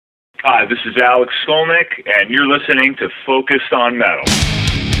Hi, this is Alex Skolnick, and you're listening to Focus on Metal.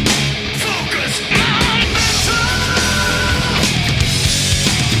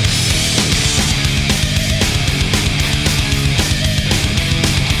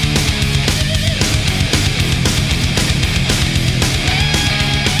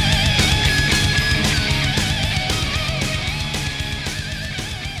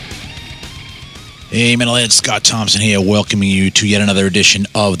 Hey, Metalhead, Scott Thompson here, welcoming you to yet another edition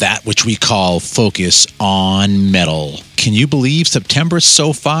of that which we call Focus on Metal. Can you believe September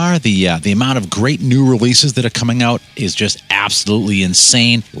so far? The amount of great new releases that are coming out is just absolutely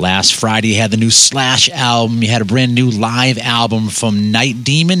insane. Last Friday, you had the new Slash album. You had a brand new live album from Night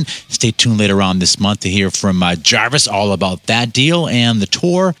Demon. Stay tuned later on this month to hear from Jarvis all about that deal and the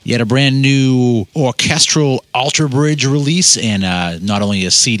tour. You had a brand new orchestral Alter Bridge release and not only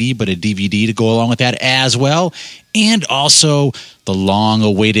a CD, but a DVD to go along with that as well. And also the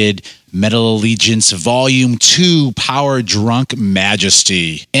long-awaited Metal Allegiance Volume 2, Power Drunk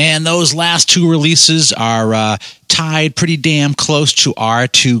Majesty. And those last two releases are tied pretty damn close to our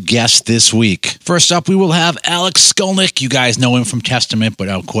two guests this week. First up, we will have Alex Skolnick. You guys know him from Testament, but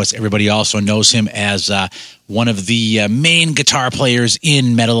of course everybody also knows him as one of the main guitar players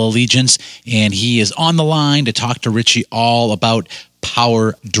in Metal Allegiance. And he is on the line to talk to Richie all about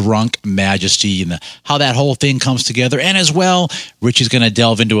Power Drunk Majesty and how that whole thing comes together. And as well, Richie's going to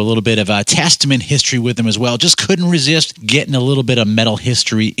delve into a little bit of Testament history with him as well. Just couldn't resist getting a little bit of metal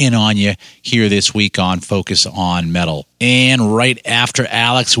history in on you here this week on Focus on Metal. And right after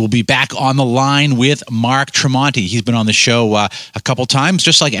Alex, we'll be back on the line with Mark Tremonti. He's been on the show a couple times,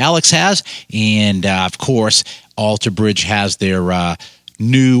 just like Alex has. And of course, Alter Bridge has their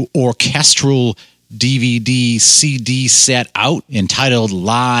new orchestral DVD CD set out entitled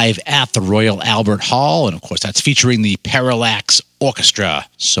Live at the Royal Albert Hall, and of course that's featuring the Parallax Orchestra.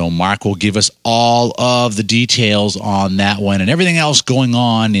 So Mark will give us all of the details on that one and everything else going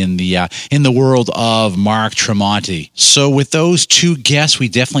on in the world of Mark Tremonti. So with those two guests, we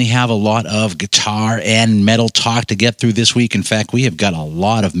definitely have a lot of guitar and metal talk to get through this week. In fact, we have got a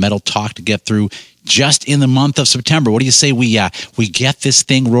lot of metal talk to get through just in the month of September. What do you say we get this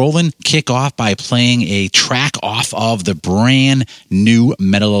thing rolling? Kick off by playing a track off of the brand new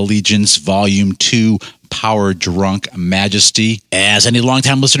Metal Allegiance Volume 2, Power Drunk Majesty. As any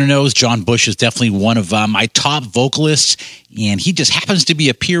longtime listener knows, John Bush is definitely one of my top vocalists, and he just happens to be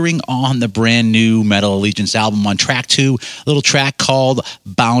appearing on the brand new Metal Allegiance album on track 2, a little track called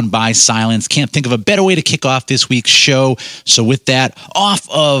Bound by Silence. Can't think of a better way to kick off this week's show. So with that, off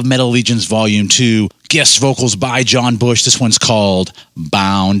of Metal Allegiance Volume 2, guest vocals by John Bush. This one's called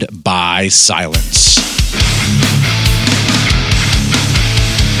Bound by Silence.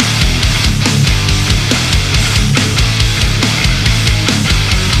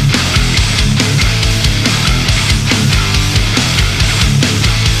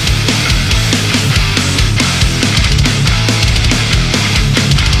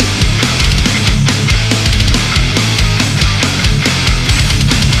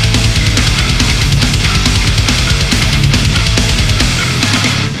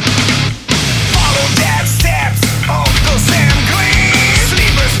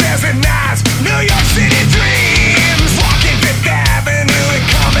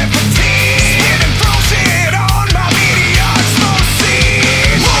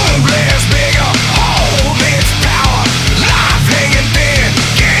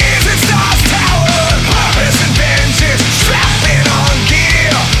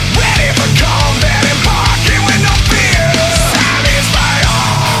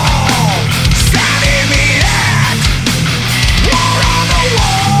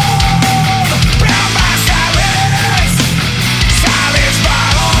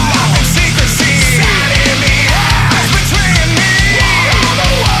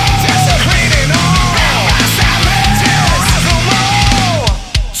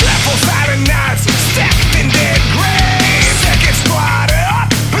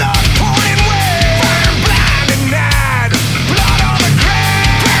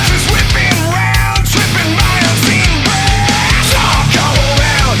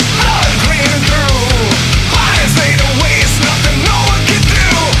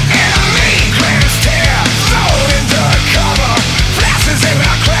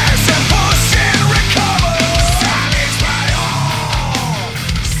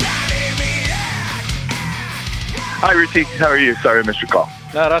 Hi, Richie. How are you? Sorry I missed your call.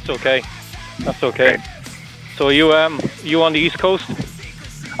 No, that's okay. That's okay. So you on the East Coast?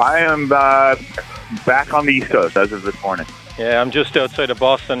 I am back on the East Coast as of this morning. Yeah, I'm just outside of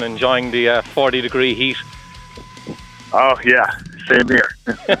Boston enjoying the 40-degree heat. Oh, yeah. Same here.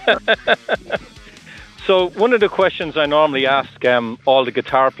 So one of the questions I normally ask all the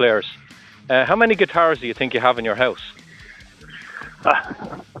guitar players, how many guitars do you think you have in your house?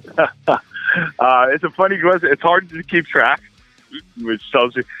 It's a funny question. It's hard to keep track, which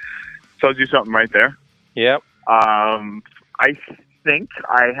tells you something right there. Yeah. I think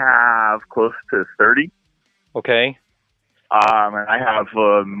I have close to 30. Okay. And I have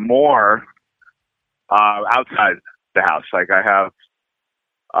more outside the house. Like I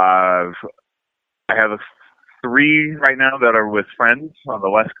have 3 right now that are with friends on the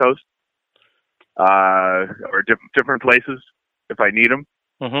West Coast, or different places if I need them.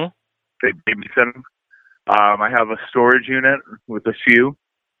 Mm-hmm. They babysit them. I have a storage unit with a few.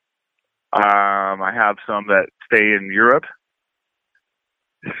 I have some that stay in Europe.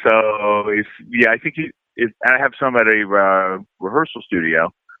 So I think I have some at a rehearsal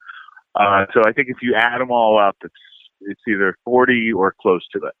studio. So I think if you add them all up, it's either 40 or close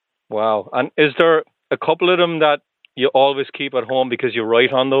to it. Wow. And is there a couple of them that you always keep at home because you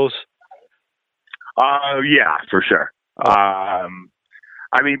write on those? Yeah, for sure. I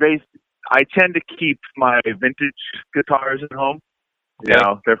mean, I tend to keep my vintage guitars at home. Okay. You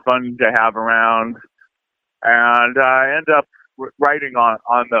know, they're fun to have around, and I end up writing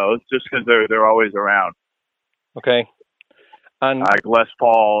on those just because they're always around. Okay. And like Les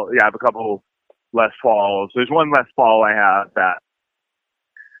Paul, I have a couple Les Pauls. There's one Les Paul I have that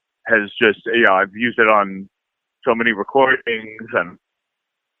has just, I've used it on so many recordings, and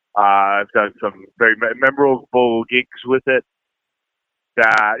I've done some very memorable gigs with it.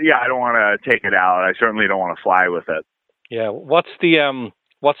 That I don't want to take it out. I certainly don't want to fly with it. Yeah, what's the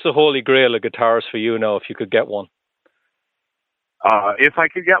holy grail of guitars for you now? If you could get one, if I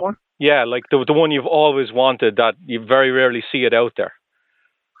could get one, yeah, like the one you've always wanted that you very rarely see it out there.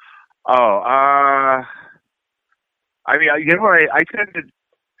 I mean, I tend to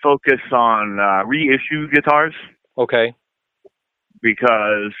focus on reissue guitars. Okay.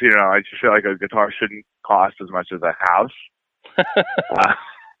 Because I just feel like a guitar shouldn't cost as much as a house.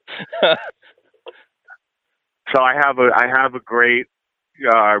 So I have a great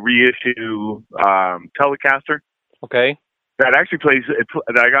reissue Telecaster. Okay. That actually plays.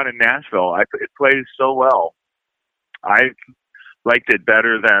 That I got in Nashville. It plays so well. I liked it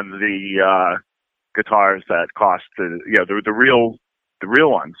better than the guitars that cost the real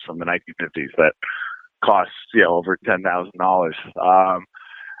ones from the 1950s that cost over $10,000.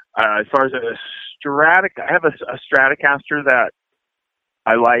 As far as I have a Stratocaster that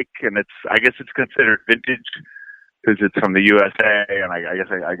I like, and I guess it's considered vintage because it's from the USA, and I guess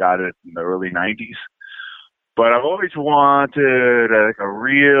I got it in the early 90s. But I've always wanted a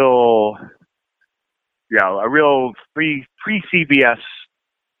real pre-CBS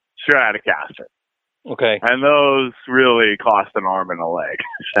Stratocaster. Okay. And those really cost an arm and a leg.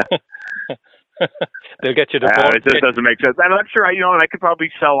 They'll get you the it just doesn't make sense. And I'm sure I could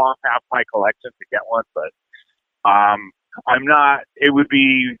probably sell off half my collection to get one, but I'm not. It would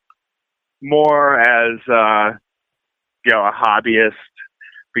be more as a hobbyist,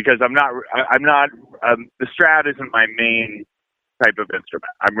 because I'm not. The Strat isn't my main type of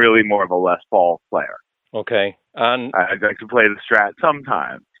instrument. I'm really more of a Les Paul player. Okay, and I like to play the Strat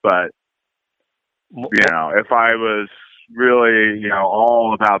sometimes, but if I was really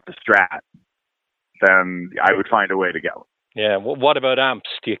all about the Strat, then I would find a way to get one. Yeah. What about amps?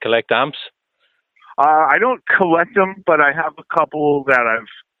 Do you collect amps? I don't collect them, but I have a couple that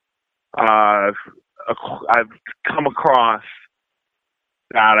I've come across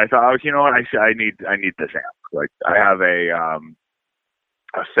that I thought, I need this amp. Like I have a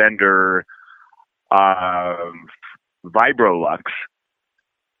Fender Vibrolux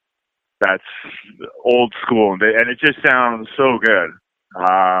that's old school, and it just sounds so good.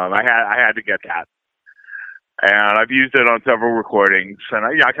 I had to get that. And I've used it on several recordings, and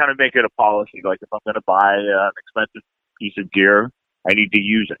I kind of make it a policy. Like if I'm going to buy an expensive piece of gear, I need to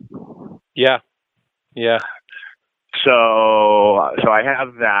use it. Yeah, yeah. So I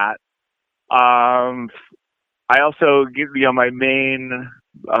have that. I also give my main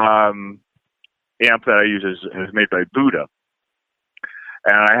amp that I use is made by Buddha,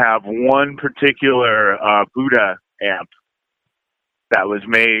 and I have one particular Buddha amp that was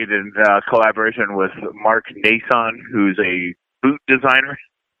made in collaboration with Mark Nason, who's a boot designer.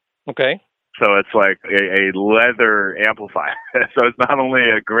 Okay. So it's like a leather amplifier. So it's not only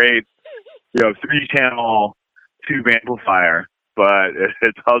a great, 3-channel tube amplifier, but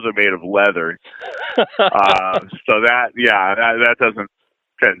it's also made of leather. So that doesn't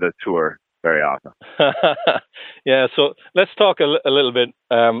tend to tour very often. Yeah. So let's talk a little bit,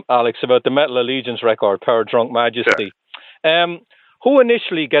 Alex, about the Metal Allegiance record, Power Drunk Majesty. Sure. Who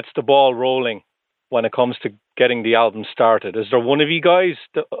initially gets the ball rolling when it comes to getting the album started? Is there one of you guys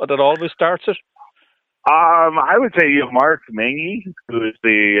that always starts it? I would say Mark Mangy, who is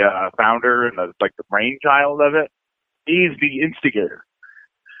the founder and the brainchild of it. He's the instigator.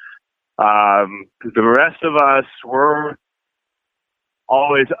 The rest of us were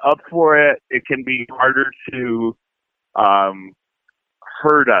always up for it. It can be harder to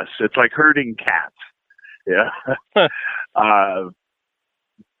herd us. It's like herding cats. Yeah.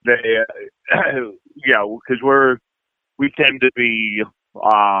 Because we tend to be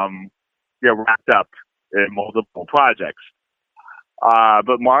wrapped up in multiple projects.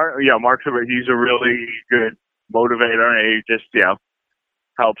 But Mark's he's a really good motivator, and he just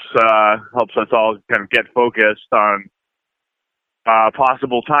helps us all kind of get focused on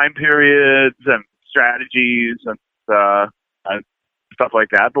possible time periods and strategies and stuff like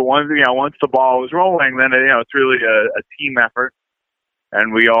that. But once the ball is rolling, then it's really a team effort,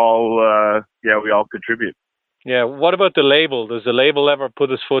 and we all contribute. Yeah. What about the label? Does the label ever put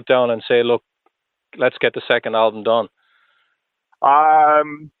his foot down and say, "Look, let's get the second album done"?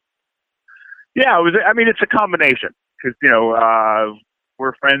 It's a combination because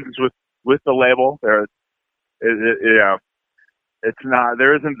we're friends with the label. It's not,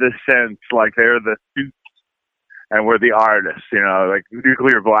 there isn't this sense like they're the suits and we're the artists. Like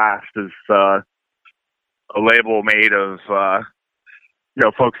Nuclear Blast is a label made of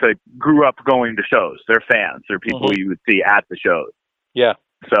folks that grew up going to shows. They're fans. They're people you would see at the shows. Yeah.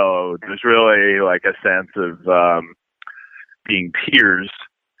 So there's really like a sense of being peers,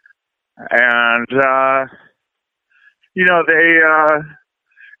 and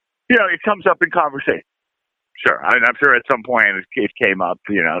it comes up in conversation. Sure, I'm sure at some point it came up.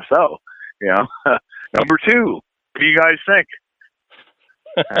 Number 2, what do you guys think?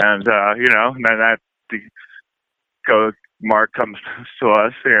 And and then Mark comes to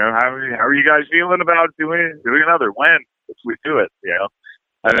us. How are you guys feeling about doing another? When? If we do it,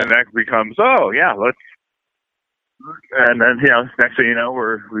 and then that becomes, let's. And then next thing you know,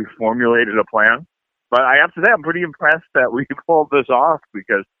 we formulated a plan. But I have to say, I'm pretty impressed that we pulled this off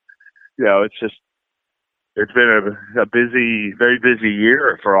because it's been a busy, very busy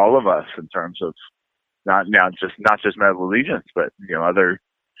year for all of us in terms of not just Metal Allegiance, but other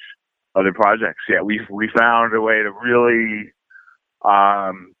projects. Yeah, we found a way to really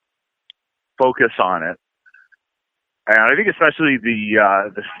focus on it, and I think especially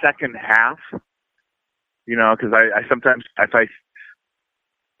the second half. Because I sometimes, if I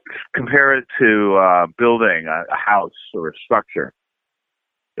compare it to building a house or a structure,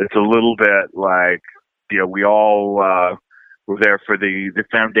 it's a little bit like, we all were there for the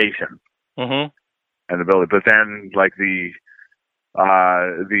foundation and the building, but then like the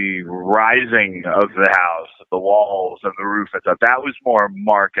rising of the house, the walls and the roof and stuff, that was more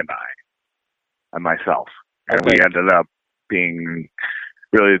Mark and I and myself, and we ended up being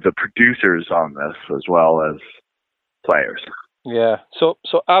really the producers on this as well as players. Yeah. So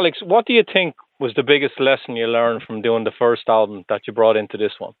Alex, what do you think was the biggest lesson you learned from doing the first album that you brought into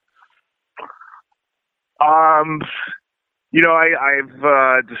this one? I've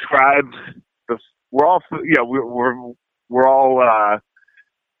described we're all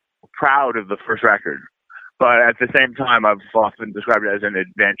proud of the first record, but at the same time, I've often described it as an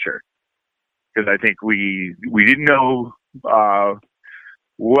adventure because I think we didn't know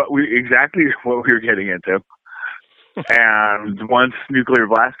what we were getting into. And once Nuclear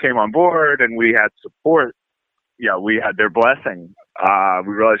Blast came on board and we had support, we had their blessing.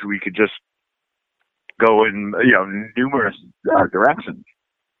 We realized we could just go in, numerous directions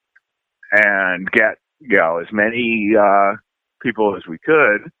and get, as many people as we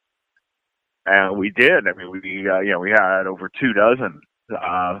could. And we did. I mean, we had over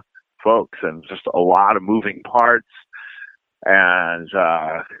 24 folks and just a lot of moving parts. And,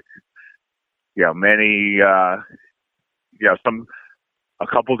 many, a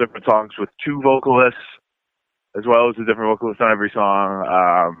couple different songs with 2 vocalists, as well as a different vocalist on every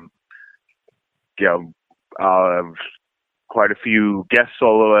song. Quite a few guest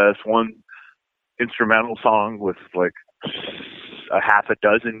soloists, 1 instrumental song with like a half a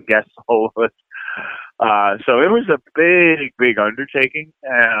dozen guest soloists. So it was a big undertaking,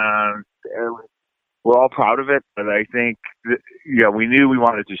 and we're all proud of it, but I think, we knew we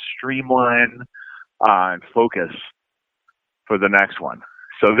wanted to streamline and focus for the next one.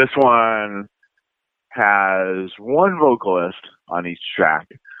 So this one has 1 vocalist on each track.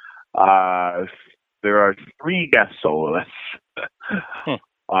 There are 3 guest soloists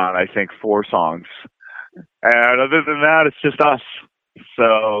on, I think, 4 songs. And other than that, it's just us.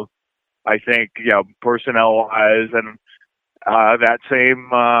 So I think, personnel-wise, and that same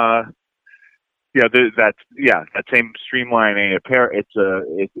that same streamlining. It's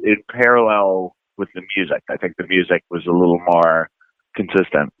in parallel with the music. I think the music was a little more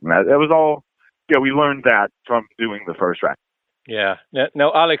consistent. And that was all. Yeah, we learned that from doing the first record. Yeah.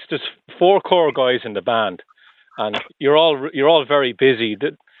 Now, Alex, there's 4 core guys in the band, and you're all very busy.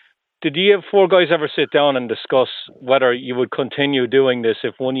 Did you have 4 guys ever sit down and discuss whether you would continue doing this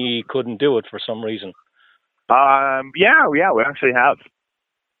if one of you couldn't do it for some reason? Yeah, we actually have.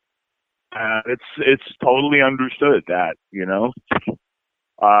 It's totally understood that, you know,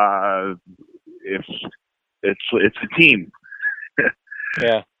 it's a team.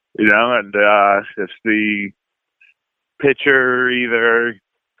 Yeah. You know, and if the pitcher either,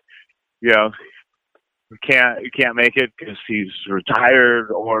 you know, can't make it because he's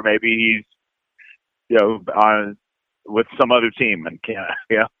retired, or maybe he's, you know, on with some other team and can't,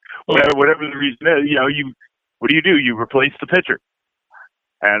 you know, whatever the reason is, you know, what do? You replace the pitcher,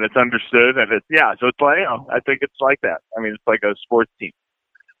 and it's understood, and so it's like, you know, I think it's like that. I mean, it's like a sports team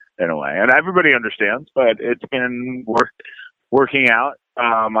in a way, and everybody understands, but it's been working out.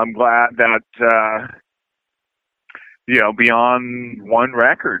 I'm glad that you know, beyond one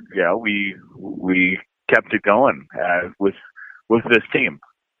record, you know, we kept it going with this team,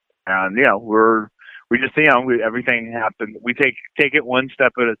 and you know, we just, you know, everything happened. We take it one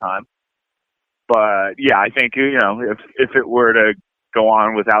step at a time. But yeah, I think, you know, if it were to go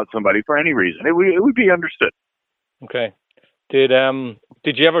on without somebody for any reason, it would be understood. Okay. Did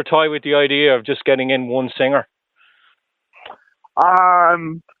you ever toy with the idea of just getting in one singer?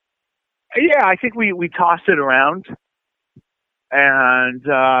 Yeah, I think we tossed it around, and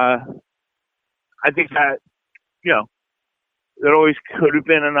I think that, you know, it always could have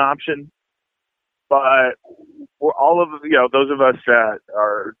been an option, but we're all of, you know, those of us that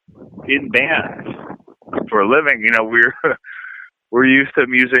are in bands for a living, you know, we're used to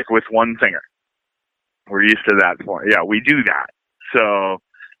music with one singer. We're used to that point. Yeah, we do that. So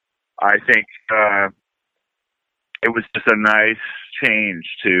I think it was just a nice change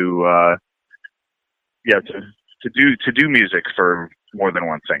to do music for more than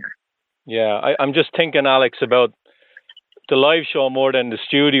one singer. Yeah, I'm just thinking, Alex, about the live show more than the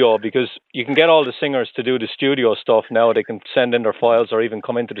studio, because you can get all the singers to do the studio stuff now. They can send in their files or even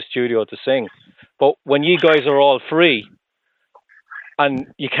come into the studio to sing. But when you guys are all free, and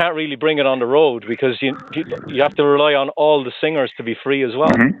you can't really bring it on the road because you have to rely on all the singers to be free as well.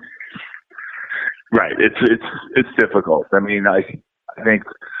 Mm-hmm. Right. It's difficult. I mean, I think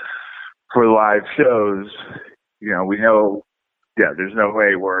for live shows, you know, we know, yeah, there's no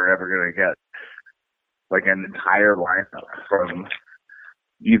way we're ever going to get like an entire lineup from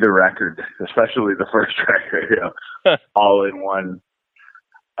either record, especially the first record, you know, all in one,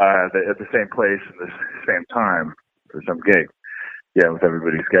 at the same place at the same time for some gig. Yeah, with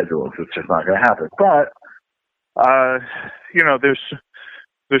everybody's schedules, it's just not going to happen. But, you know, there's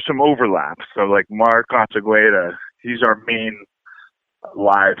some overlap. So, like Mark Otagueda, he's our main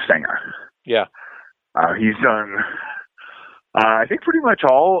live singer. Yeah. He's done, I think, pretty much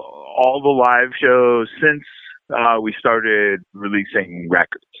all the live shows since we started releasing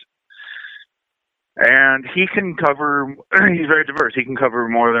records. And he can cover, he's very diverse. He can cover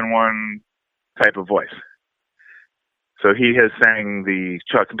more than one type of voice. So he has sang the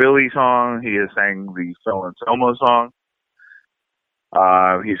Chuck Billy song. He has sang the Phil Anselmo song.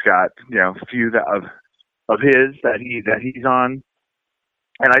 He's got, you know, a few of his that he's on,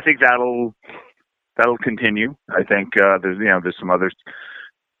 and I think that'll continue. I think there's some other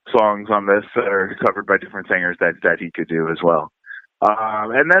songs on this that are covered by different singers that he could do as well.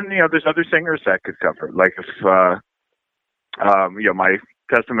 And then, you know, there's other singers that could cover. Like if you know, my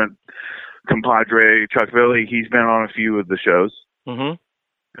Testament compadre Chuck Billy, he's been on a few of the shows. Mm-hmm.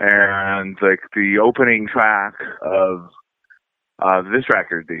 And like the opening track of this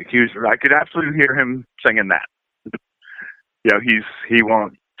record, The Accuser, I could absolutely hear him singing that. You know, he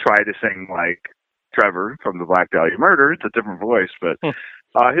won't try to sing like Trevor from the Black Dahlia Murder. It's a different voice, but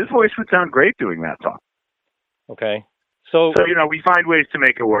his voice would sound great doing that song. Okay. So you know, we find ways to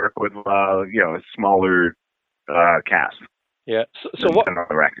make it work with you know, a smaller cast. Yeah. So what on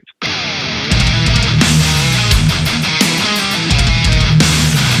the records?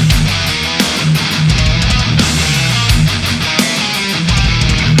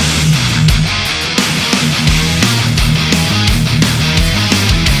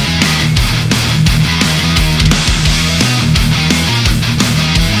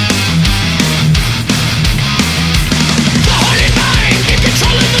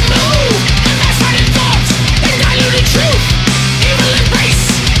 Truth, evil embrace.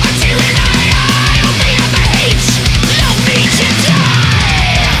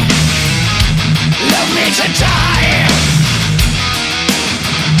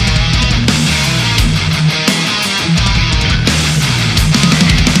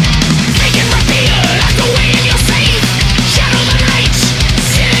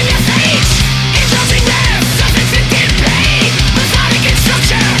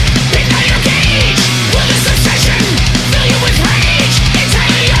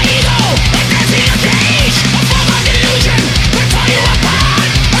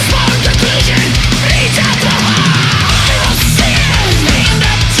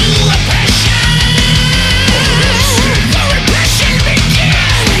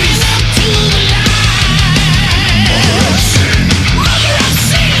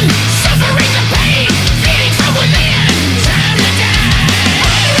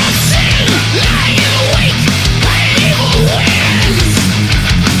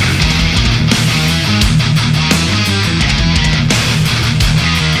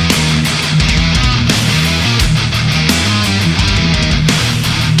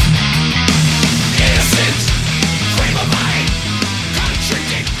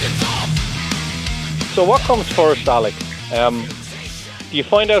 So what comes first, Alec? Do you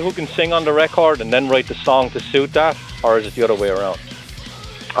find out who can sing on the record and then write the song to suit that, or is it the other way around?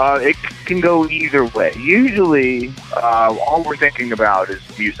 It can go either way. Usually, all we're thinking about is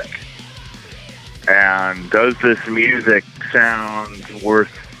music. And does this music sound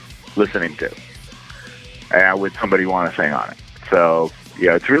worth listening to? And would somebody want to sing on it? So,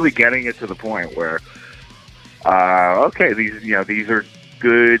 yeah, it's really getting it to the point where, okay, these are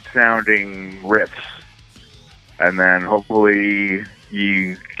good sounding riffs. And then hopefully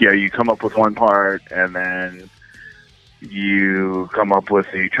you come up with one part, and then you come up with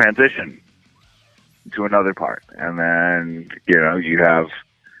the transition to another part, and then you have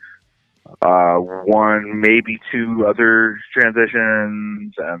one, maybe two other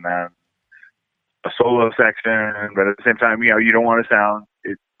transitions, and then a solo section. But at the same time, you don't want to sound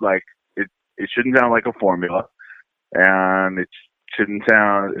it shouldn't sound like a formula, and it shouldn't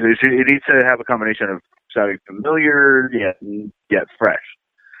sound. It needs to have a combination of sounding familiar yet fresh.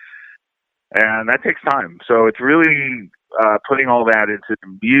 And that takes time. So it's really putting all that into the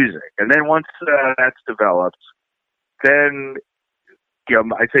music. And then once that's developed, then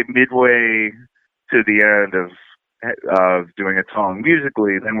I'd say midway to the end of doing a song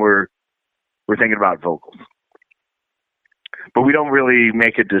musically, then we're thinking about vocals. But we don't really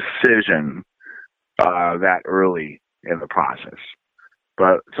make a decision that early in the process.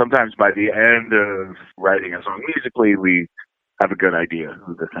 But sometimes by the end of writing a song musically, we have a good idea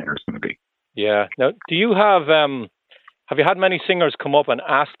who the singer is going to be. Yeah. Now, do you have you had many singers come up and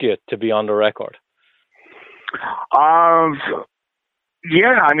ask you to be on the record?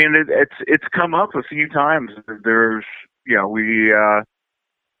 Yeah, I mean it's come up a few times. There's we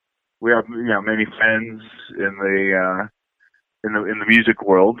have many friends in the music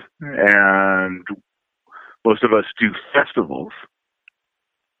world, and most of us do festivals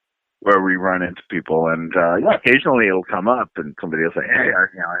where we run into people, and occasionally it'll come up, and somebody will say, "Hey, I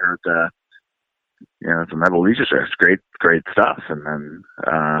heard it's a Metal Leisure Search, great stuff," and then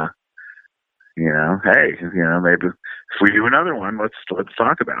hey, maybe if we do another one, let's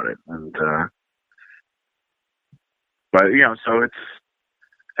talk about it, and but so it's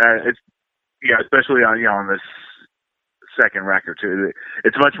especially on this second record too,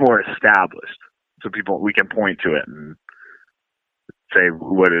 it's much more established, so we can point to it and say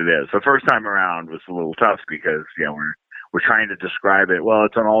what it is. The first time around was a little tough because we're trying to describe it. Well,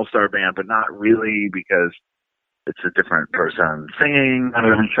 it's an all-star band, but not really, because it's a different person singing on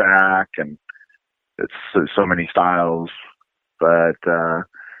every track, and it's so many styles. But I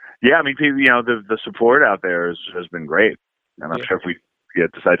mean, people, the support out there has been great, and I'm sure if we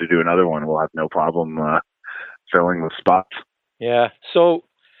decide to do another one, we'll have no problem filling the spots. Yeah. So,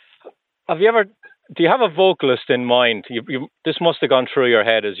 do you have a vocalist in mind? This must have gone through your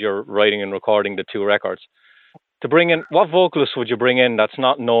head as you're writing and recording the two records. To bring in, what vocalist would you bring in that's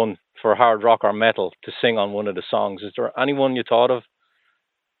not known for hard rock or metal to sing on one of the songs? Is there anyone you thought of?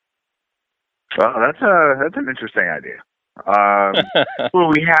 Well, that's an interesting idea. Well,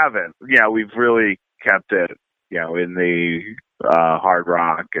 we haven't. Yeah, we've really kept it, in the hard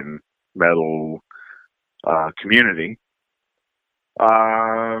rock and metal community.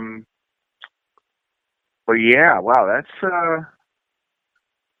 But yeah, wow, that's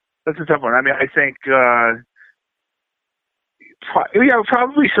a tough one. I mean, I think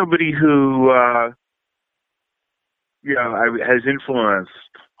probably somebody who has influenced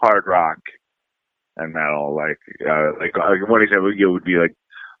hard rock and metal, like one example would be like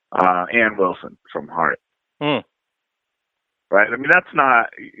Ann Wilson from Heart. Right? I mean, that's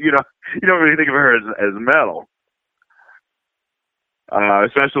not, you don't really think of her as metal.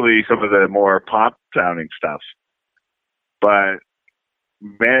 Especially some of the more pop sounding stuff. But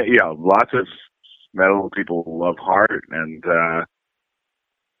lots of metal people love Heart, and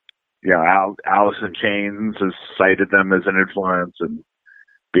Alice in Chains has cited them as an influence, and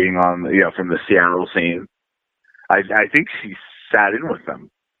being on from the Seattle scene. I think she sat in with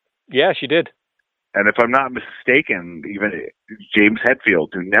them. Yeah, she did. And if I'm not mistaken, even James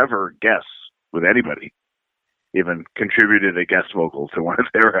Hetfield, who never guests with anybody, even contributed a guest vocal to one of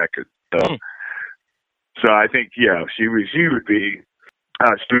their records. So I think she would be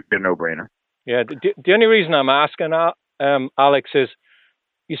a no-brainer. Yeah. The only reason I'm asking, Alex, is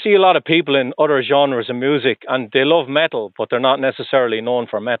you see a lot of people in other genres of music, and they love metal, but they're not necessarily known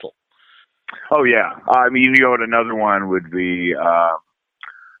for metal. Oh yeah, I mean, another one would be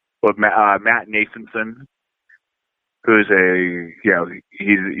Matt Nathanson, who's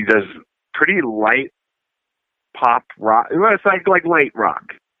he does pretty light pop rock. Well, it's like light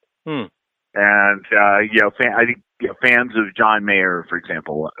rock. And I think fans of John Mayer, for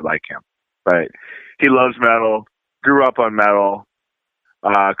example, like him. But he loves metal, grew up on metal,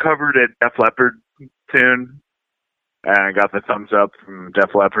 covered a Def Leppard tune, and got the thumbs up from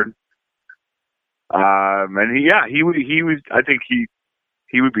Def Leppard. And he would. I think he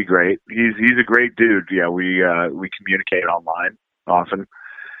would be great. He's a great dude. Yeah, we communicate online often.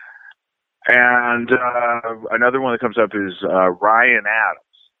 And another one that comes up is Ryan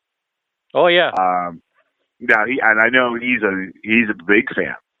Adams. Oh yeah. Now I know he's a big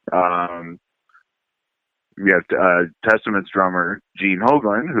fan. We have Testament's drummer Gene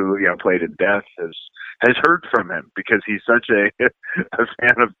Hoglan, who played in Death, has heard from him because he's such a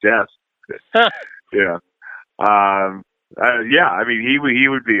fan of Death. Yeah. I mean, he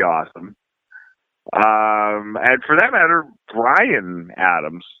would be awesome. And for that matter, Bryan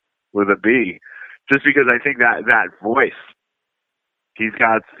Adams with a B, just because I think that voice, he's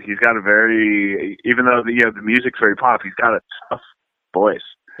got a very, even though the music's very pop, he's got a tough voice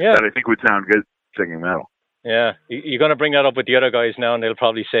that I think would sound good singing metal. Yeah, you're going to bring that up with the other guys now, and they'll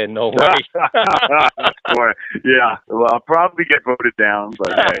probably say no way. Yeah, well, I'll probably get voted down,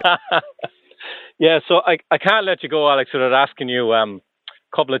 but hey. Yeah, so I can't let you go, Alex, without asking you a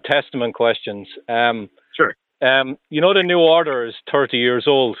couple of Testament questions. Sure. The New Order is 30 years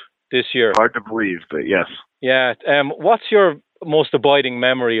old this year. Hard to believe, but yes. Yeah. What's your most abiding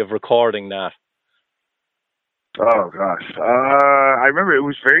memory of recording that? Oh, gosh. I remember it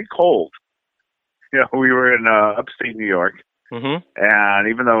was very cold. We were in upstate New York. Mm-hmm. And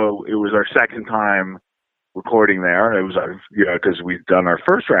even though it was our second time recording there, it was, because we'd done our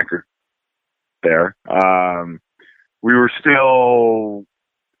first record there, we were still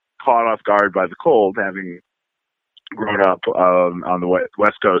caught off guard by the cold, having grown up on the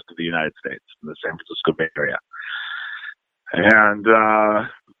west coast of the United States, in the San Francisco Bay Area. And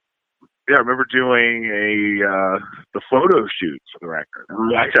I remember doing the photo shoot for the record.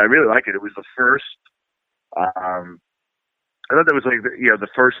 Actually, I really like it. It was the first. I thought that was like the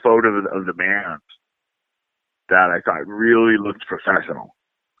first photo of the band that I thought really looked professional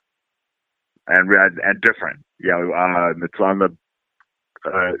and different. It's on the.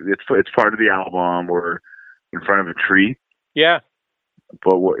 It's part of the album. We're in front of a tree. Yeah.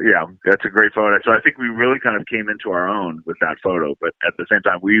 But that's a great photo. So I think we really kind of came into our own with that photo. But at the same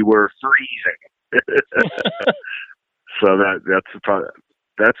time, we were freezing. So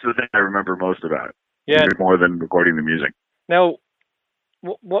that's the thing I remember most about it. Yeah. Even more than recording the music. Now,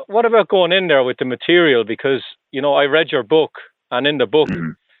 what about going in there with the material? Because I read your book, and in the book,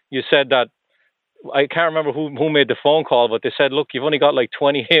 you said that. I can't remember who made the phone call, but they said, "Look, you've only got like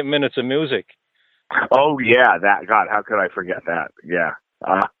 28 minutes of music." Oh yeah, God, how could I forget that? Yeah,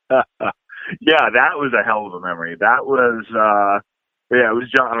 that was a hell of a memory. That was, it was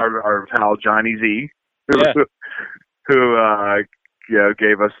John, our pal Johnny Z, who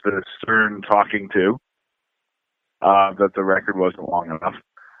gave us the stern talking to that the record wasn't long enough.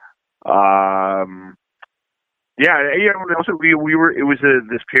 Also we were. It was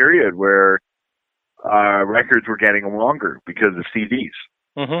this period where records were getting longer because of CDs.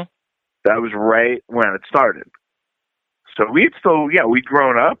 Mm-hmm. That was right when it started. So we'd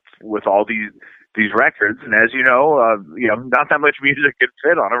grown up with all these records, and as you know, not that much music could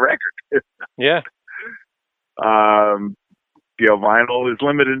fit on a record. Yeah. Vinyl is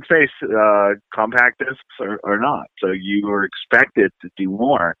limited in space. Compact discs are not. So you were expected to do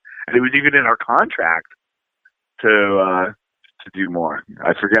more, and it was even in our contract to do more.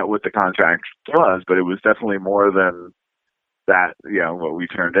 I forget what the contract was, but it was definitely more than that, what we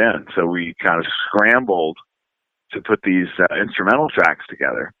turned in. So we kind of scrambled to put these instrumental tracks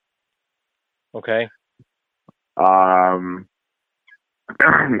together. Okay. I mean,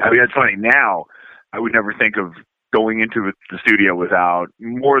 it's funny now. I would never think of going into the studio without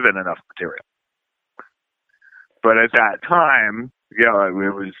more than enough material. But at that time, it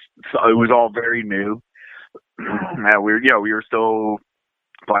was all very new. We were still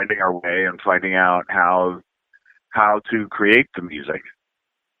finding our way and finding out how to create the music,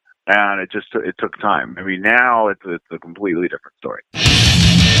 and it took time. I mean, now it's a completely different story.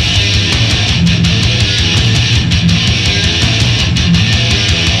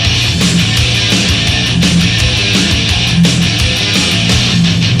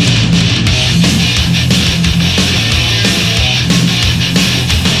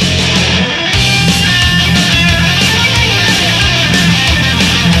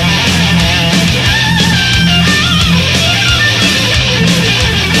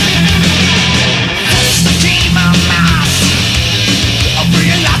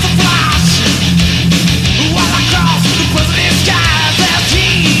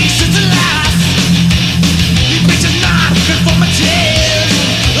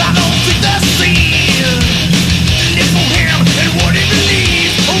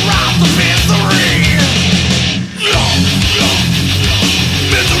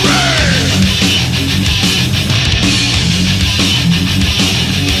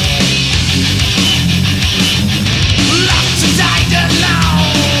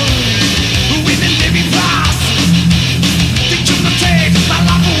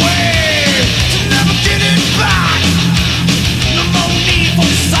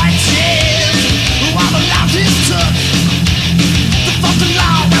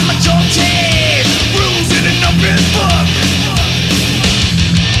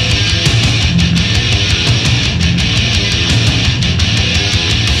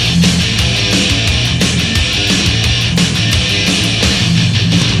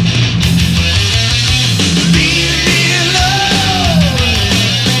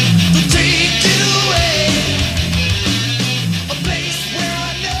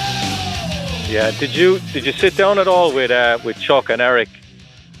 Did you sit down at all with Chuck and Eric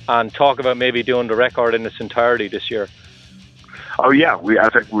and talk about maybe doing the record in its entirety this year? Oh yeah, I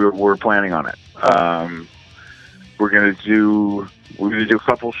think we're planning on it. We're gonna do a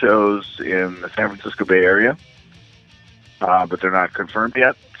couple shows in the San Francisco Bay Area, but they're not confirmed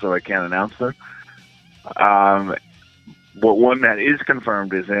yet, so I can't announce them. But one that is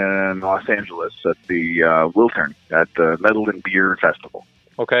confirmed is in Los Angeles at the Wiltern at the Metal and Beer Festival.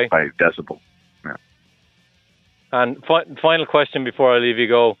 Okay. By Decibel. Yeah. And final question before I leave you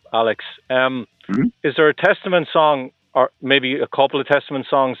go, Alex. Is there a Testament song, or maybe a couple of Testament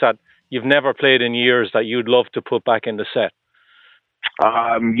songs that you've never played in years that you'd love to put back in the set?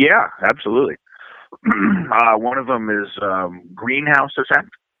 Yeah, absolutely. One of them is Greenhouse Effect.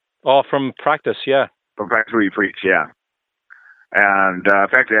 Oh, from Practice, yeah. From Practice What You Preach, yeah. And in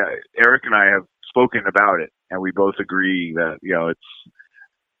fact, Eric and I have spoken about it, and we both agree that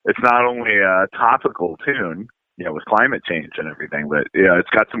it's not only a topical tune, with climate change and everything, but it's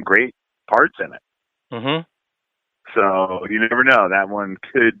got some great parts in it. Mm-hmm. So you never know. That one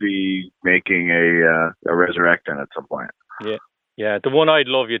could be making a Resurrectin' at some point. Yeah, yeah. The one I'd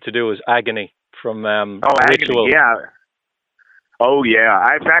love you to do is Agony from Ritual. Agony, yeah. Oh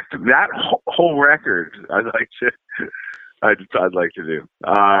yeah. In fact, that whole record, I'd like to do.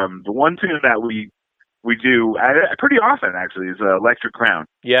 The one tune that we do pretty often actually is Electric Crown.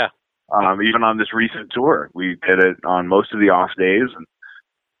 Yeah. Even on this recent tour, we did it on most of the off days and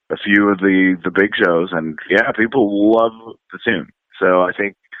a few of the big shows, and yeah, people love the tune. So I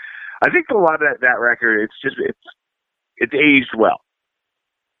think a lot of that record, it's aged well.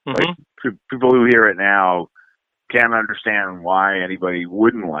 Mm-hmm. Like, people who hear it now can't understand why anybody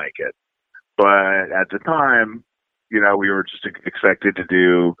wouldn't like it, but at the time, we were just expected to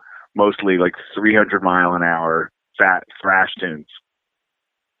do mostly like 300-mile-an-hour fat thrash tunes.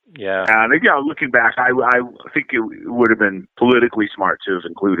 Yeah. And looking back, I think it would have been politically smart to have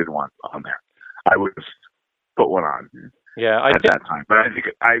included one on there. I would have put one on. Yeah, that time. But I think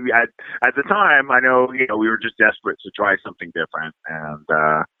at the time, I know we were just desperate to try something different, and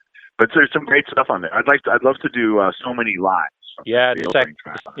but there's some great stuff on there. I'd love to do So Many Lives. Yeah,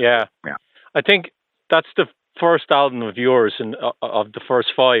 yeah. I think that's the first album of yours and of the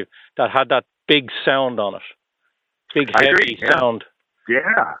first 5 that had that big sound on it, big heavy sound.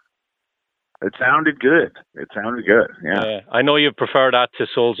 Yeah, it sounded good. Yeah. I know you prefer that to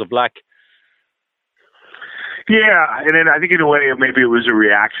Souls of Black. Yeah, and then I think in a way maybe it was a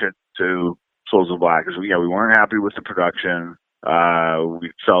reaction to Souls of Black, because we weren't happy with the production.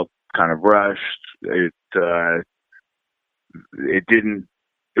 We felt kind of rushed. It didn't.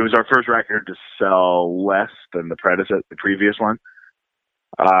 It was our first record to sell less than the previous one.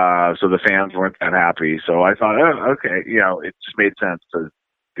 So the fans weren't that happy. So I thought, okay, it just made sense to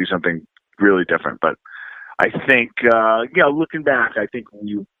do something really different. But I think, looking back, I think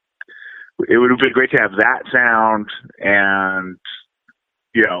it would have been great to have that sound and,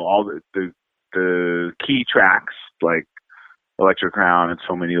 all the key tracks like Electric Crown and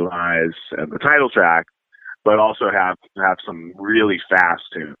So Many Lies and the title track, but also have some really fast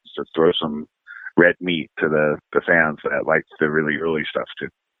tunes to throw some red meat to the fans that like the really early stuff too.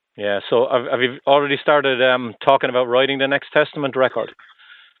 Yeah, so have you already started talking about writing the next Testament record?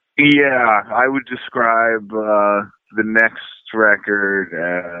 Yeah, I would describe the next record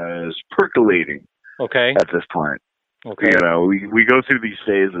as percolating. Okay. At this point. Okay. We go through these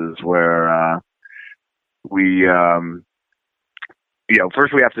phases where we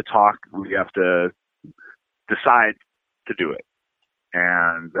first we have to talk, we have to decide to do it.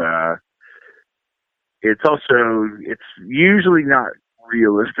 And it's usually not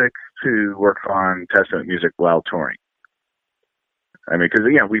realistic to work on Testament music while touring. I mean, because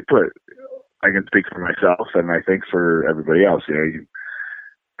I can speak for myself, and I think for everybody else. You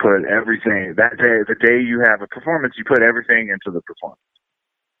put everything that day. The day you have a performance, you put everything into the performance.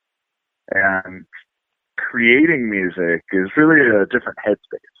 And creating music is really a different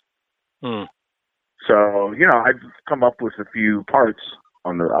headspace. So I've come up with a few parts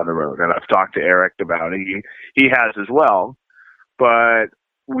on the road, and I've talked to Eric about it. He has as well. But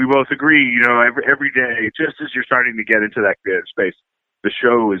we both agree, every day, just as you're starting to get into that creative space, the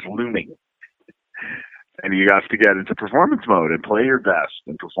show is looming. And you have to get into performance mode and play your best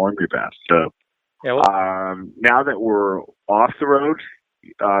and perform your best. So now that we're off the road,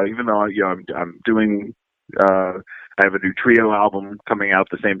 even though I'm doing, I have a new trio album coming out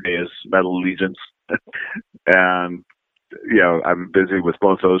the same day as Metal Allegiance, and I'm busy with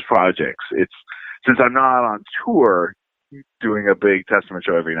both those projects. Since I'm not on tour doing a big Testament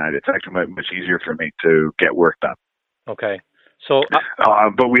show every night, it's actually much easier for me to get work done. Okay. So,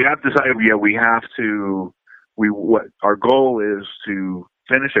 but we have decided. Yeah, we have to. What our goal is to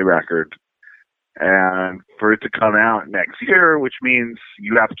finish a record, and for it to come out next year, which means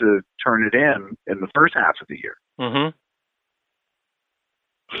you have to turn it in the first half of the year. Mm-hmm.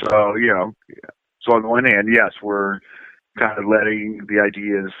 So so on the one hand, yes, we're kind of letting the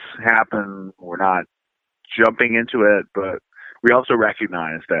ideas happen. We're not jumping into it, but we also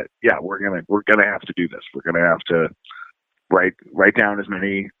recognize that we're gonna have to do this. We're gonna have to write down as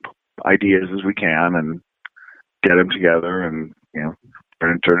many ideas as we can and get them together, and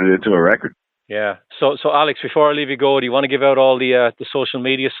turn it into a record. Yeah. So Alex, before I leave you go, do you want to give out all the social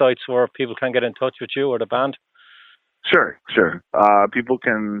media sites where people can get in touch with you or the band? Sure. People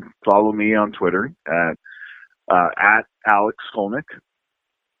can follow me on Twitter at Alex Skolnick.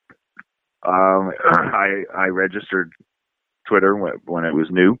 I registered Twitter when it was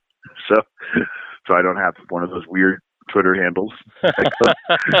new, so I don't have one of those weird Twitter handles.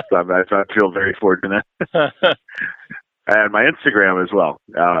 So I feel very fortunate. And my Instagram as well,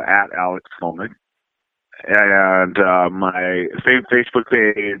 at Alex Skolnick. And my Facebook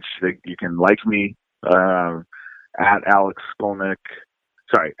page, you can like me, at Alex Skolnick.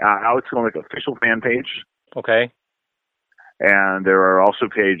 Sorry, Alex Skolnick official fan page. Okay. And there are also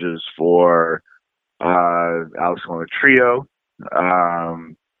pages for Alex Skolnick Trio.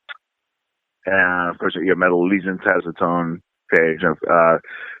 And of course, Metal Allegiance has its own page.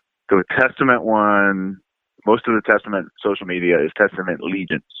 The Testament one, most of the Testament social media is Testament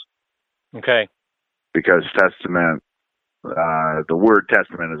Allegiance. Okay. Because Testament, the word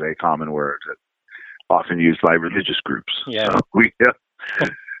Testament is a common word that's often used by religious groups. Yeah.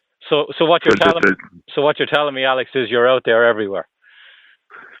 So what you're telling me, Alex, is you're out there everywhere.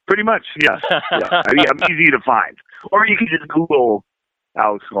 Pretty much, yes. Yeah. I'm easy to find, or you can just Google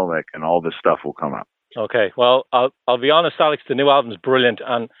Alex Skolnick and all this stuff will come up. Okay. Well, I'll be honest, Alex. The new album's brilliant,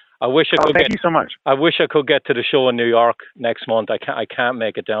 and I wish I could. Thank you so much. I wish I could get to the show in New York next month. I can't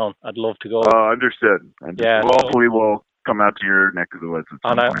make it down. I'd love to go. Understood. Yeah. Well, hopefully we'll come out to your neck of the woods.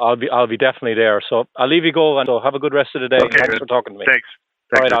 And I'll be definitely there. So I'll leave you go, and so have a good rest of the day. Okay, Thanks for talking to me. Thanks.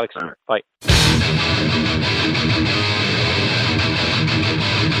 All right, Alex. Bye.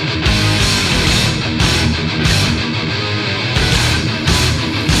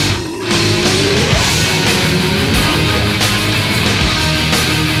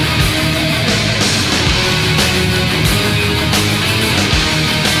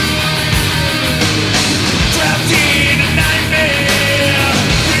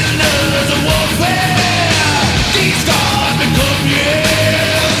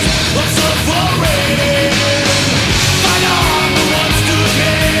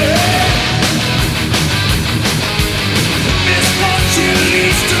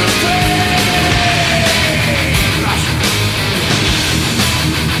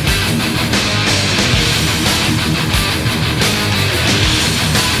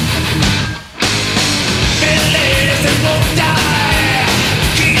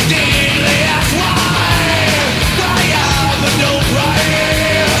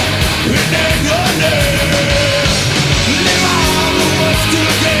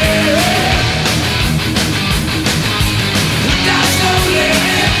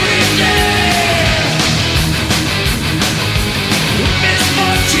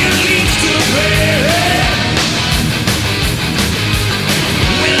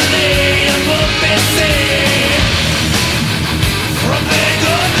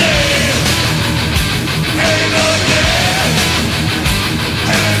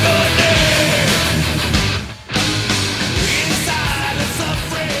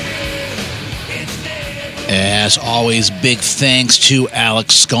 As always, big thanks to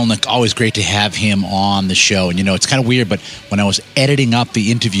Alex Skolnick. Always great to have him on the show. And, it's kind of weird, but when I was editing up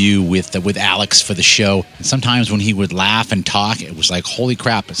the interview with Alex for the show, and sometimes when he would laugh and talk, it was like, holy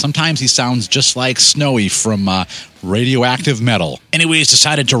crap. But sometimes he sounds just like Snowy from Radioactive Metal. Anyways,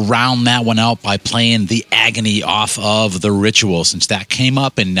 decided to round that one out by playing The Agony off of The Ritual, since that came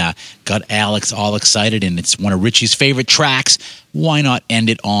up and got Alex all excited, and it's one of Richie's favorite tracks. Why not end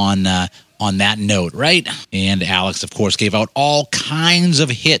it on that note, right? And Alex, of course, gave out all kinds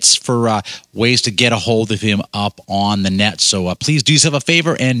of hits for ways to get a hold of him up on the net. So please do yourself a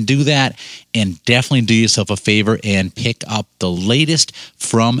favor and do that. And definitely do yourself a favor and pick up the latest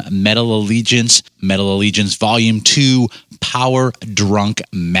from Metal Allegiance. Metal Allegiance Volume 2, Power Drunk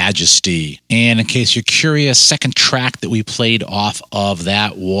Majesty. And in case you're curious, second track that we played off of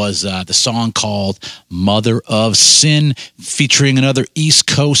that was the song called Mother of Sin, featuring another East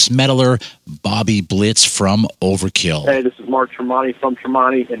Coast metaler, Bobby Blitz from Overkill. Hey, this is Mark Tremonti from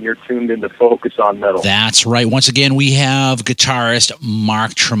Tremonti, and you're tuned into Focus on Metal. That's right. Once again, we have guitarist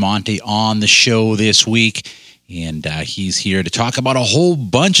Mark Tremonti on the show this week. And he's here to talk about a whole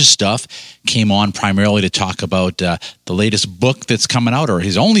bunch of stuff. Came on primarily to talk about the latest book that's coming out, or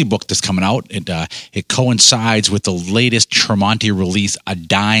his only book that's coming out. It coincides with the latest Tremonti release, A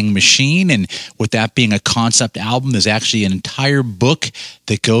Dying Machine. And with that being a concept album, there's actually an entire book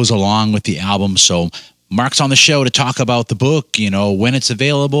that goes along with the album. So Mark's on the show to talk about the book, when it's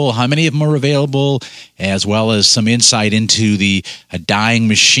available, how many of them are available, as well as some insight into the A Dying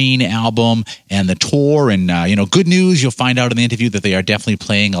Machine album and the tour. And, good news, you'll find out in the interview that they are definitely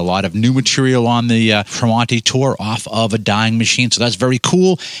playing a lot of new material on the Tremonti tour off of A Dying Machine. So that's very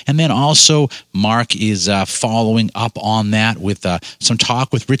cool. And then also Mark is following up on that with some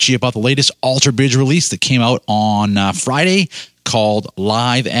talk with Richie about the latest Alter Bridge release that came out on Friday, called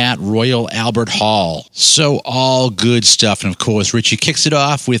Live at Royal Albert Hall. So all good stuff. And of course, Richie kicks it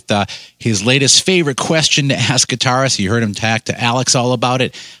off with his latest favorite question to ask guitarists. You heard him talk to Alex all about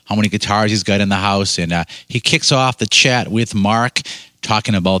it, how many guitars he's got in the house. And he kicks off the chat with Mark,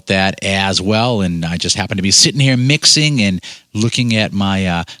 talking about that as well. And I just happened to be sitting here mixing and looking at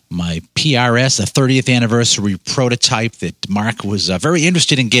my my PRS, the 30th anniversary prototype that Mark was very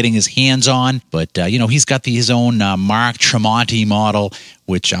interested in getting his hands on. But, he's got his own Mark Tremonti model,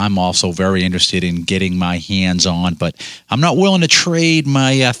 which I'm also very interested in getting my hands on. But I'm not willing to trade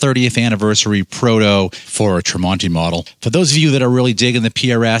my 30th anniversary proto for a Tremonti model. For those of you that are really digging the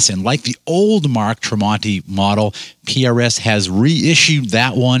PRS and like the old Mark Tremonti model, PRS has reissued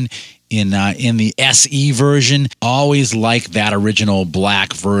that one in the SE version. Always like that original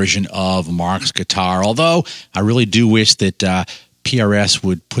black version of Mark's guitar. Although I really do wish that PRS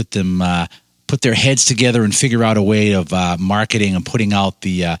would put their heads together and figure out a way of marketing and putting out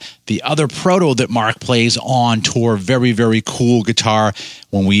the other proto that Mark plays on tour. Very, very cool guitar.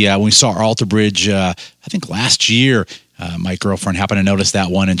 When we saw Alter Bridge, I think last year, my girlfriend happened to notice that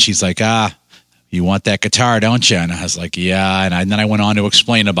one, and she's like, you want that guitar, don't you? And I was like, yeah. And then I went on to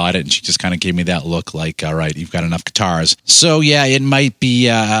explain about it, and she just kind of gave me that look like, all right, you've got enough guitars. So, yeah, it might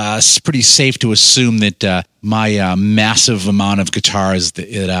be pretty safe to assume that my massive amount of guitars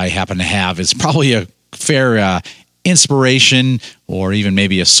that I happen to have is probably a fair inspiration, or even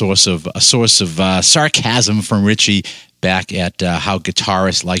maybe a source of sarcasm from Richie back at how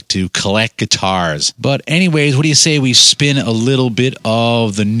guitarists like to collect guitars. But anyways, what do you say we spin a little bit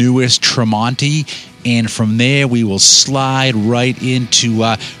of the newest Tremonti, and from there we will slide right into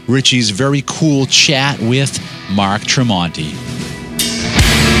Richie's very cool chat with Mark Tremonti.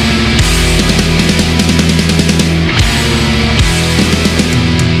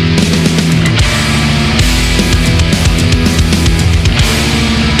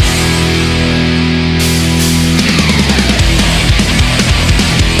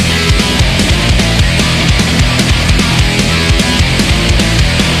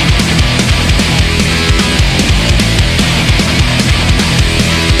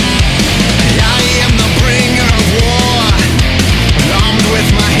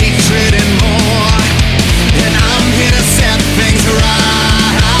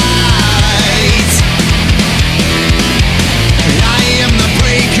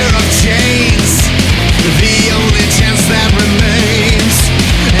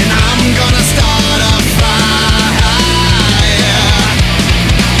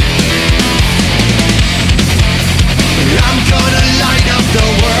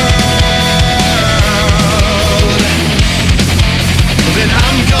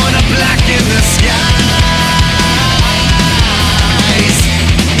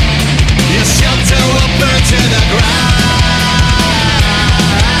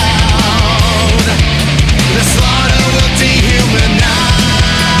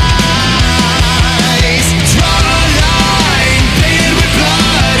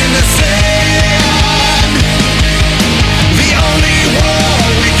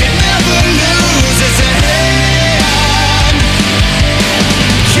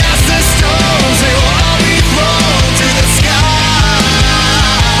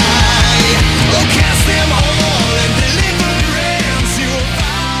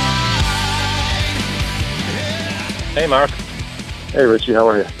 Hey, Mark. Hey, Richie, how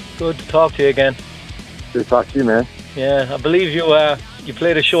are you? Good to talk to you again. Good to talk to you, man. Yeah, I believe you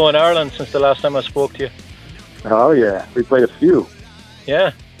played a show in Ireland since the last time I spoke to you. Oh, yeah. We played a few.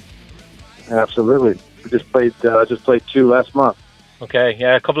 Yeah. Absolutely. We just played 2 last month. Okay,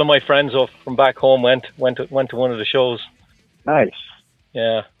 yeah, a couple of my friends from back home went to one of the shows. Nice.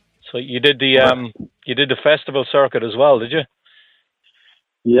 Yeah. So you did the festival circuit as well, did you?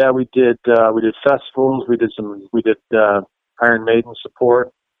 Yeah, we did festivals. We did Iron Maiden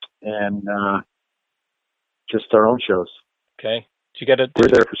support and just our own shows. Okay. Did you get it? We're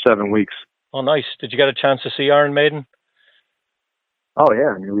there for 7 weeks. Oh, nice. Did you get a chance to see Iron Maiden? Oh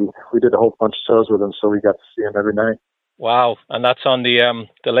yeah, I mean we did a whole bunch of shows with them, so we got to see them every night. Wow, and that's on the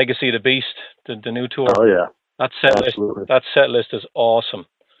Legacy of the Beast, the new tour. Oh yeah, that set list is awesome.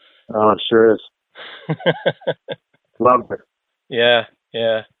 Oh, it sure is. Love it. Yeah.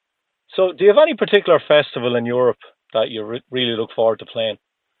 So, do you have any particular festival in Europe that you really look forward to playing?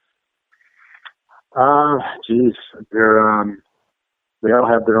 Geez, they all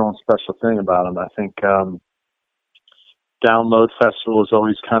have their own special thing about them. I think Download Festival is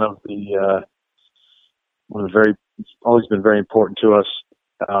always kind of always been very important to us.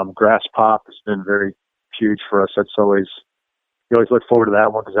 Grass Pop has been very huge for us. You always look forward to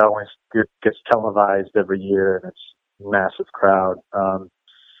that one because that always gets televised every year and it's a massive crowd.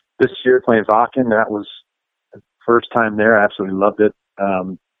 This year playing Wacken, that was the first time there. I absolutely loved it.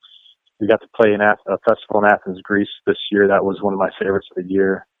 We got to play in a festival in Athens, Greece this year. That was one of my favorites of the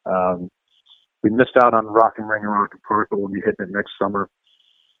year. We missed out on Rock and Ring and Rock and Park, but we'll be hitting it next summer.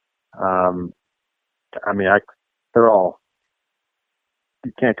 They're all,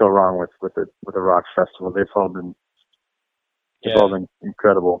 you can't go wrong with a rock festival. They've all been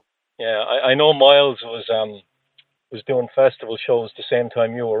incredible. Yeah, I know Miles was doing festival shows the same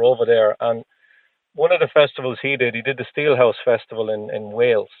time you were over there, and one of the festivals he did the Steelhouse Festival in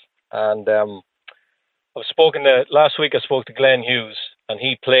Wales, and last week I spoke to Glenn Hughes, and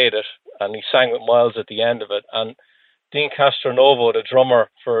he played it, and he sang with Miles at the end of it, and Dean Castronovo, the drummer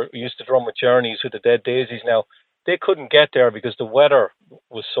who used to drum with Journeys, with the Dead Daisies now, they couldn't get there because the weather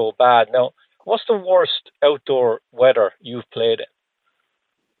was so bad. Now, what's the worst outdoor weather you've played in?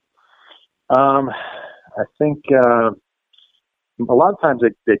 I think a lot of times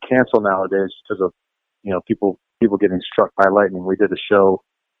they cancel nowadays because of people getting struck by lightning. We did a show,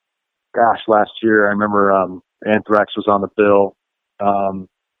 last year. I remember Anthrax was on the bill. And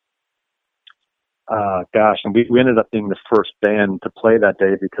we ended up being the first band to play that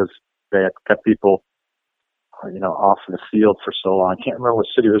day because they had kept people off in the field for so long. I can't remember what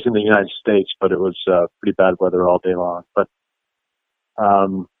city. It was in the United States, but it was pretty bad weather all day long. But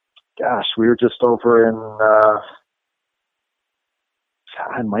we were just over in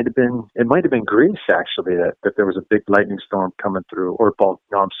it might have been Greece actually that there was a big lightning storm coming through, it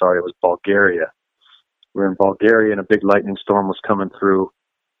was Bulgaria. We were in Bulgaria and a big lightning storm was coming through,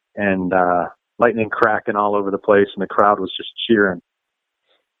 and lightning cracking all over the place, and the crowd was just cheering.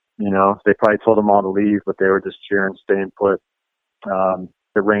 They probably told them all to leave, but they were just cheering, staying put.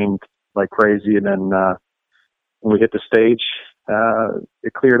 It rained like crazy, and then when we hit the stage,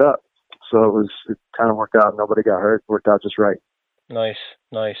 it cleared up. So it kind of worked out. Nobody got hurt. It worked out just right. Nice.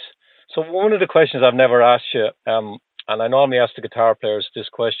 So one of the questions I've never asked you, and I normally ask the guitar players this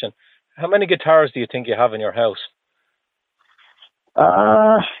question: how many guitars do you think you have in your house?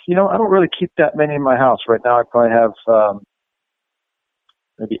 I don't really keep that many in my house right now. I probably have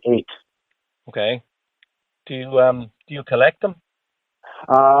maybe 8. Okay. Do you collect them?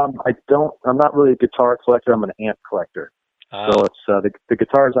 I don't. I'm not really a guitar collector. I'm an amp collector. So it's the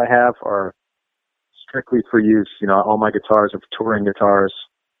guitars I have are strictly for use. All my guitars are touring guitars.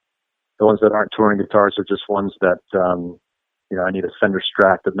 The ones that aren't touring guitars are just ones that I need a Fender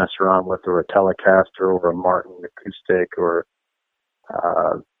Strat to mess around with, or a Telecaster, or a Martin acoustic, or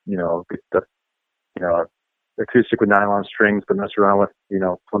acoustic with nylon strings to mess around with,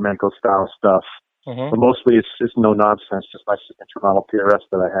 flamenco style stuff. Mm-hmm. But mostly it's no nonsense, just my signature model PRS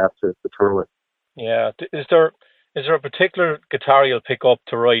that I have to tour with. Yeah. Is there a particular guitar you'll pick up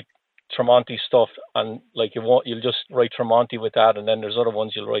to write Tremonti stuff, and you'll just write Tremonti with that, and then there's other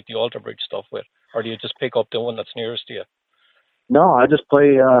ones you'll write the Alter Bridge stuff with, or do you just pick up the one that's nearest to you? No, I just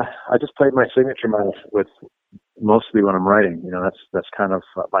play my signature model with mostly when I'm writing. That's kind of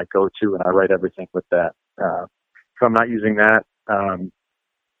my go-to, and I write everything with that. If I'm not using that, I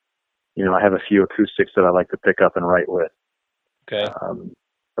have a few acoustics that I like to pick up and write with. Okay.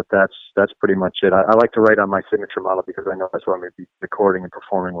 But that's pretty much it. I like to write on my signature model because I know that's what I'm going to be recording and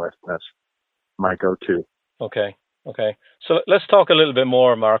performing with. That's my go-to. Okay. So let's talk a little bit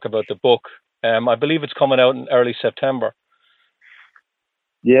more, Mark, about the book. I believe it's coming out in early September.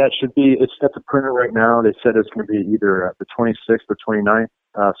 Yeah, it should be. It's at the printer right now. They said it's going to be either the 26th or 29th.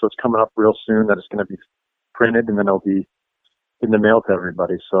 So it's coming up real soon that it's going to be printed, and then it'll be in the mail to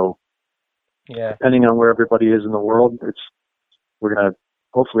everybody. So Yeah. Depending on where everybody is in the world,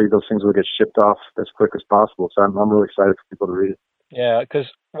 hopefully those things will get shipped off as quick as possible. So I'm really excited for people to read it. Yeah, because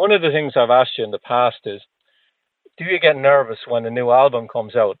one of the things I've asked you in the past is, do you get nervous when a new album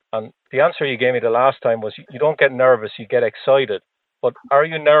comes out? And the answer you gave me the last time was you don't get nervous, you get excited. But are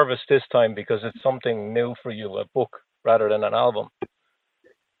you nervous this time because it's something new for you, a book rather than an album?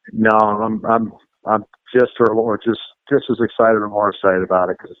 No, I'm just as excited or more excited about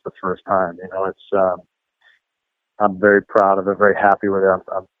it because it's the first time. I'm very proud of it, very happy with it.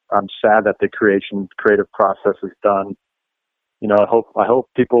 I'm sad that the creative process is done. I hope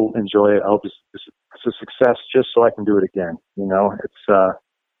people enjoy it. I hope it's a success just so I can do it again.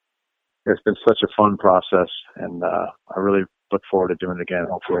 It's been such a fun process, and I really look forward to doing it again,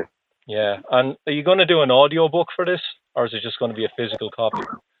 hopefully. Yeah. And are you going to do an audio book for this, or is it just going to be a physical copy?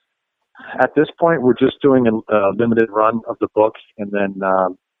 At this point, we're just doing a limited run of the book, and then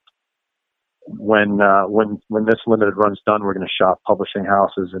when this limited run's done, we're going to shop publishing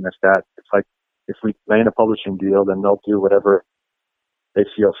houses, and if we land a publishing deal, then they'll do whatever they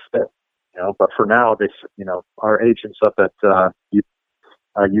feel fit. But for now, our agents up at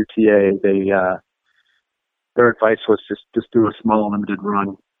UTA, their advice was just do a small limited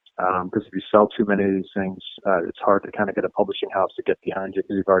run, because if you sell too many of these things, it's hard to kind of get a publishing house to get behind you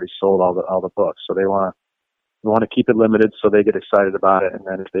because you've already sold all the books. So they want to keep it limited so they get excited about it, and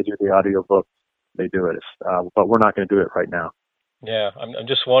then if they do the audio book, they do it. But we're not going to do it right now. Yeah, I'm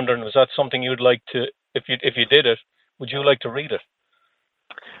just wondering, was that something you'd like to, if you did it, would you like to read it?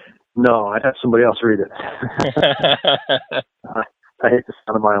 No, I'd have somebody else read it. I hate the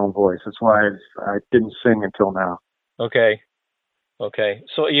sound of my own voice. That's why I didn't sing until now. Okay.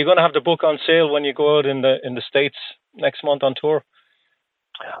 So are you going to have the book on sale when you go out in the States next month on tour?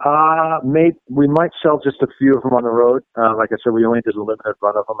 We might sell just a few of them on the road. Like I said, we only did a limited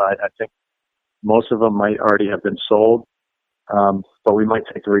run of them. I think most of them might already have been sold. But we might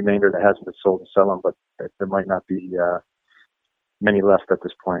take the remainder that hasn't been sold and sell them, but there might not be many left at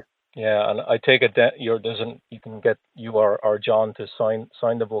this point. Yeah, and I take it that you can get you or John to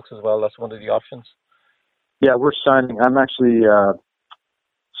sign the books as well. That's one of the options. Yeah, we're signing. I'm actually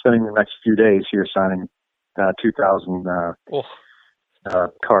spending the next few days here signing 2,000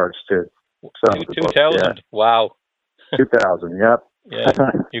 cards to some of the books. 2,000? Yeah. Wow. 2,000, yep. Yeah,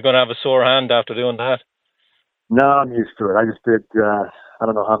 you're going to have a sore hand after doing that. No, I'm used to it. I just did, I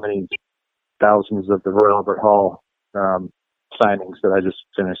don't know how many thousands of the Royal Albert Hall signings that I just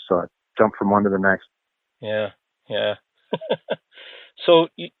finished, so I jumped from one to the next. Yeah. So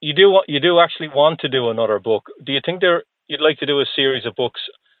you do actually want to do another book. Do you think you'd like to do a series of books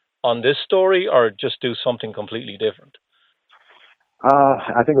on this story, or just do something completely different?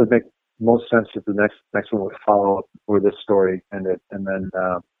 I think it would make most sense if the next one would follow up with this story, and then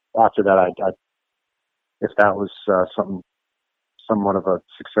after that, if that was somewhat of a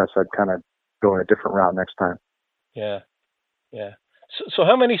success, I'd kind of go in a different route next time. Yeah. So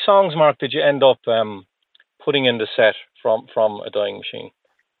how many songs, Mark, did you end up putting in the set from A Dying Machine?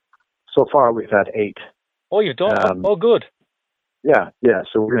 So far, we've had 8. Oh, you've done? Good. Yeah.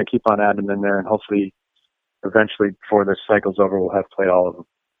 So we're going to keep on adding them in there, and hopefully, eventually, before this cycle's over, we'll have played all of them.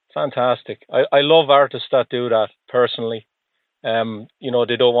 Fantastic. I love artists that do that, personally. They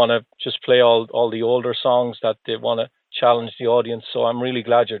don't want to just play all the older songs, that they want to challenge the audience. So I'm really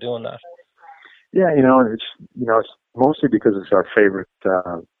glad you're doing that. Yeah, it's mostly because it's our favorite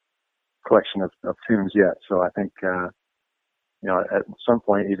collection of tunes yet. So I think, at some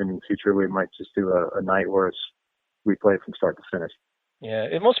point, even in the future, we might just do a night where we play from start to finish. Yeah,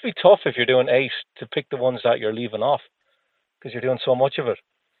 it must be tough if you're doing 8 to pick the ones that you're leaving off, because you're doing so much of it.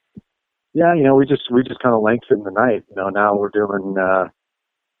 Yeah, we just kind of lengthen the night. Now we're doing.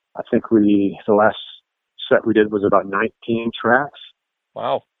 I think the last set we did was about 19 tracks.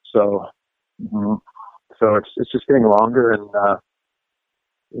 Wow. So it's just getting longer, and a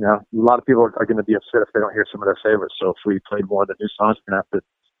lot of people are going to be upset if they don't hear some of their favorites. So if we played more of the new songs, we're going to have to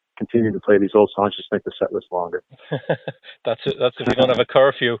continue to play these old songs, just make the set list longer. That's it. That's if you don't have a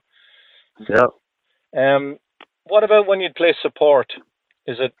curfew. Yep. What about when you play support?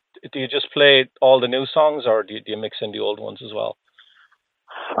 Do you just play all the new songs, or do you mix in the old ones as well?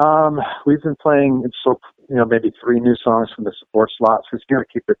 We've been playing maybe 3 new songs from the support slots. We're going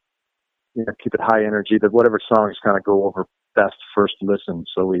to keep it high energy. That whatever songs kind of go over best first listen.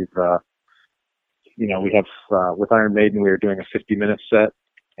 So we have with Iron Maiden, we were doing a 50-minute set,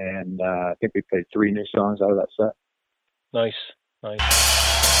 and I think we played 3 new songs out of that set. Nice.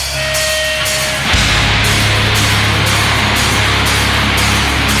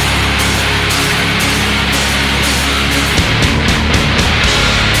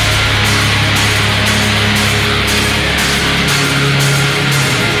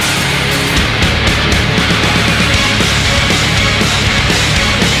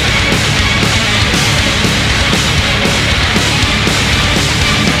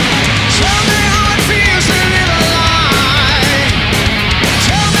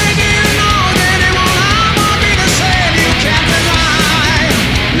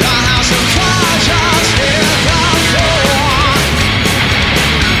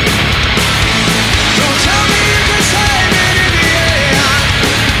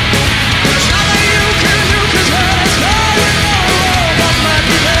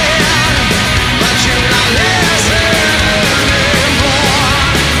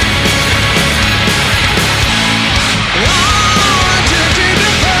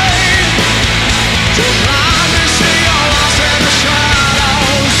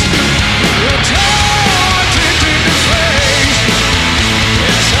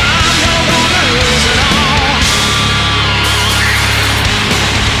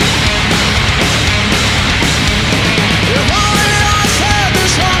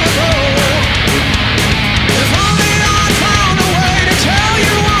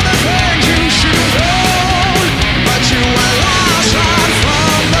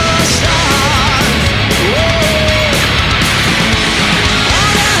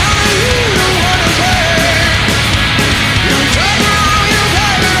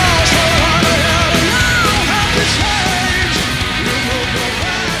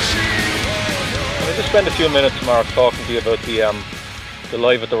 spend a few minutes, Mark, talking to you about the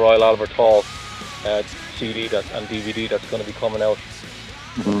Live at the Royal Albert Hall CD and DVD that's going to be coming out.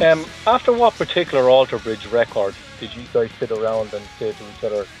 Mm-hmm. After what particular Alter Bridge record did you guys sit around and say to each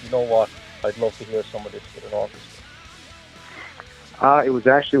other, you know what, I'd love to hear some of this with an orchestra? It was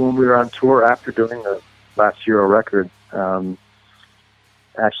actually when we were on tour after doing the last Euro record.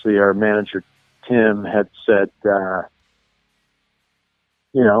 Actually, our manager, Tim, had said,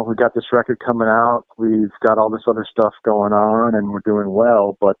 you know, we got this record coming out, we've got all this other stuff going on, and we're doing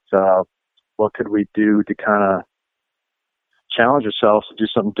well, but what could we do to kind of challenge ourselves to do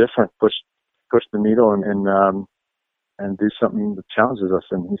something different, push the needle and do something that challenges us?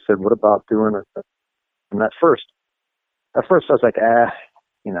 And he said, what about doing it? And at first I was like,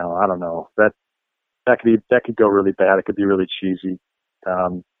 you know, I don't know. That could go really bad. It could be really cheesy.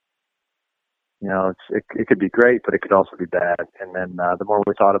 You know, it could be great, but it could also be bad. And then the more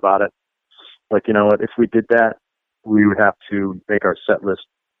we thought about it, like, you know what, if we did that, we would have to make our set list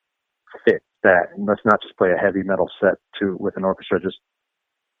fit that. And let's not just play a heavy metal set with an orchestra. Just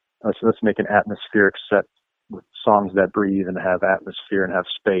let's make an atmospheric set with songs that breathe and have atmosphere and have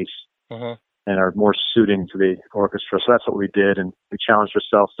space. Mm-hmm. And are more suiting to the orchestra. So that's what we did, and we challenged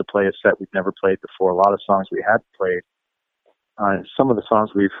ourselves to play a set we've never played before. A lot of songs we had played. Some of the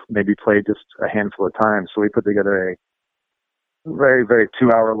songs we've maybe played just a handful of times. So we put together a very, very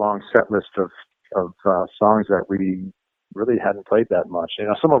 2-hour-long set list of songs that we really hadn't played that much. You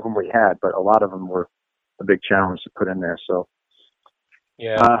know, some of them we had, but a lot of them were a big challenge to put in there. So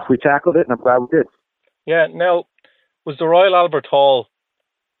yeah, we tackled it, and I'm glad we did. Yeah. Now, was the Royal Albert Hall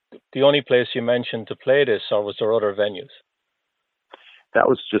the only place you mentioned to play this, or was there other venues? That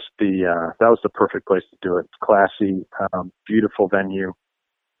was just that was the perfect place to do it. It's classy, beautiful venue.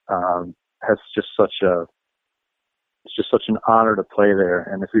 It's just such an honor to play there.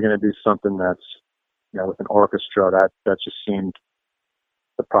 And if you're going to do something that's, you know, with an orchestra, that just seemed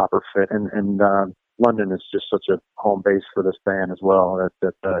the proper fit. And London is just such a home base for this band as well.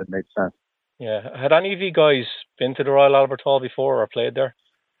 That it made sense. Yeah. Had any of you guys been to the Royal Albert Hall before or played there?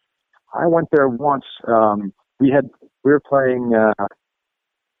 I went there once. We were playing.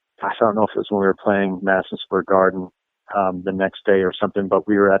 I don't know if it was when we were playing Madison Square Garden the next day or something, but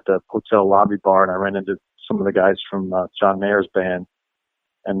we were at the hotel lobby bar, and I ran into some of the guys from John Mayer's band,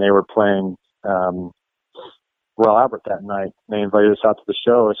 and they were playing Royal Albert that night. They invited us out to the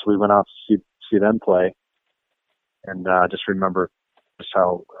show, so we went out to see them play, and I just remember just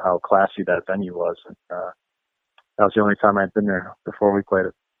how classy that venue was. And, that was the only time I'd been there before we played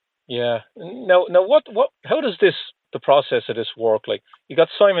it. Yeah. Now, what? How does the process of this work? Like, you got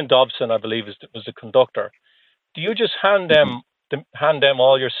Simon Dobson, I believe, was the conductor. Do you just hand them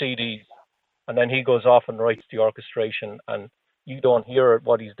all your CDs, and then he goes off and writes the orchestration, and you don't hear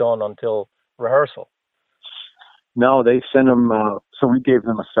what he's done until rehearsal? No, they send them. So we gave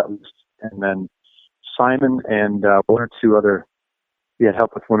them a set list, and then Simon and one or two other. We had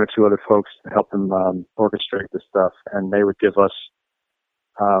help with one or two other folks to help them orchestrate the stuff, and they would give us.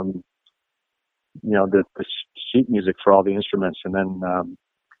 You know, the sheet music for all the instruments, and then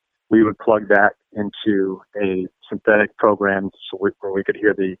we would plug that into a synthetic program where we could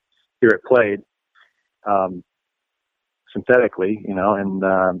hear it played synthetically, you know, and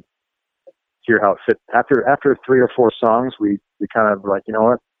hear how it fit. After 3 or 4 songs, we kind of like, you know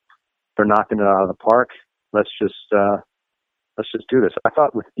what, they're knocking it out of the park. Let's just do this. I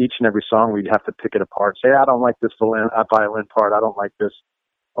thought with each and every song we'd have to pick it apart. Say, I don't like this violin part. I don't like this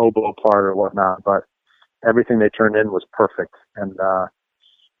oboe part or whatnot, but everything they turned in was perfect, and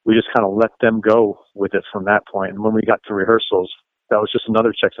we just kind of let them go with it from that point. And when we got to rehearsals, that was just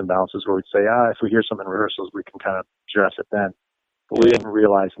another checks and balances where we'd say, if we hear something in rehearsals, we can kind of address it then. But we didn't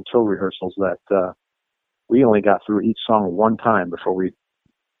realize until rehearsals that we only got through each song one time before we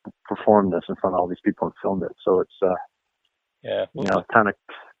performed this in front of all these people and filmed it. So it's you know, kind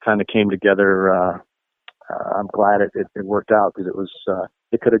of came together. I'm glad it worked out, because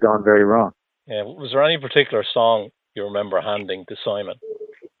it could have gone very wrong. Yeah. Was there any particular song you remember handing to Simon,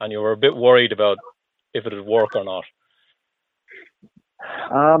 and you were a bit worried about if it would work or not?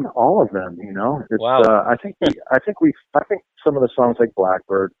 All of them, you know. It's, wow. I think some of the songs like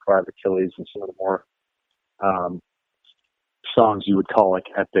Blackbird, Cry of Achilles, and some of the more songs you would call like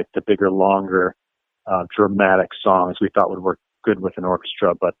epic, the bigger, longer, dramatic songs we thought would work good with an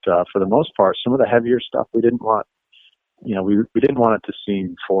orchestra. But for the most part, some of the heavier stuff we didn't want. You know, we didn't want it to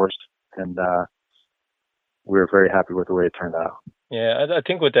seem forced, and we were very happy with the way it turned out. Yeah, I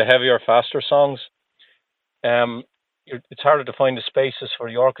think with the heavier, faster songs, it's harder to find the spaces for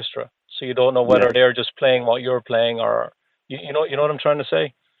the orchestra, so you don't know whether they're just playing what you're playing, or you know what I'm trying to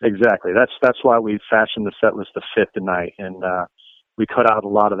say. Exactly. That's why we fashioned the set list to fit tonight, and we cut out a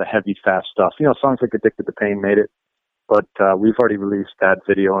lot of the heavy, fast stuff. Songs like "Addicted to Pain" made it, but we've already released that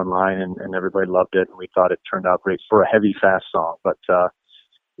video online, and everybody loved it, and we thought it turned out great for a heavy, fast song. But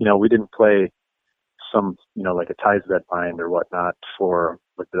we didn't play some, like a Ties That Bind or whatnot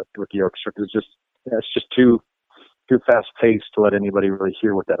with the orchestra, because it's just too fast paced to let anybody really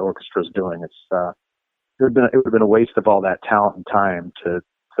hear what that orchestra is doing. It would have been a waste of all that talent and time to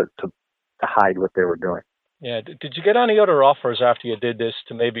hide what they were doing. Yeah. Did you get any other offers after you did this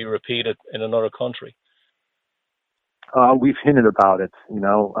to maybe repeat it in another country? We've hinted about it,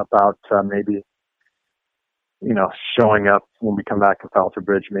 about maybe, showing up when we come back to Falter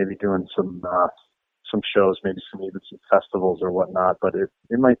Bridge, maybe doing some shows, maybe even some festivals or whatnot. But it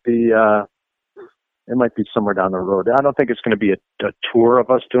might be somewhere down the road. I don't think it's going to be a tour of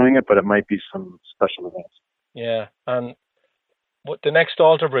us doing it, but it might be some special events. Yeah, and what the next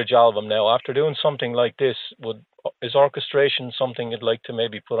Alter Bridge album now, after doing something like this, is orchestration something you'd like to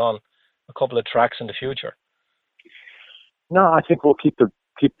maybe put on a couple of tracks in the future? No, I think we'll keep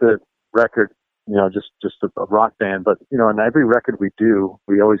the record, just a rock band. But on every record we do,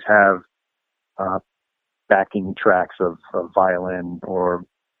 we always have backing tracks of violin or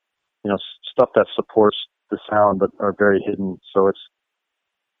stuff that supports the sound but are very hidden. So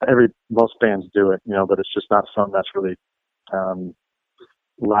most bands do it, but it's just not something that's really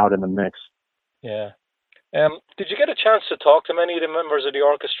loud in the mix. Yeah. Did you get a chance to talk to many of the members of the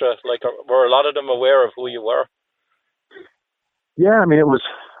orchestra? Like, were a lot of them aware of who you were? Yeah, I mean, it was,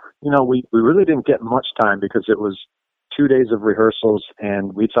 we really didn't get much time because it was 2 days of rehearsals,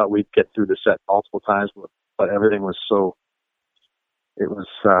 and we thought we'd get through the set multiple times, but everything was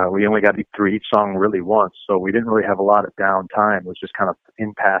we only got through each song really once, so we didn't really have a lot of downtime. It was just kind of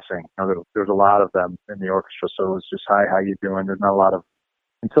in passing. There was a lot of them in the orchestra, so it was just, hi, how you doing? There's not a lot of,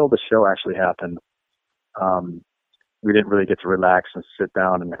 until the show actually happened, we didn't really get to relax and sit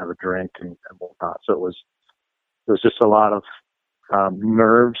down and have a drink and whatnot. So it was just a lot of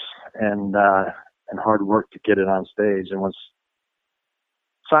nerves and hard work to get it on stage. And once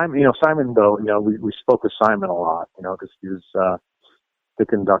Simon, though, we spoke with Simon a lot, because he was the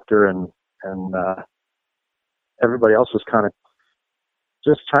conductor, and everybody else was kind of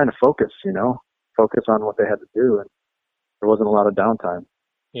just trying to focus on what they had to do, and there wasn't a lot of downtime.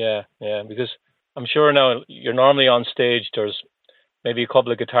 Yeah, because I'm sure now you're normally on stage, there's maybe a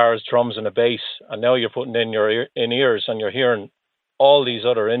couple of guitars, drums, and a bass, and now you're putting in your in-ears and you're hearing all these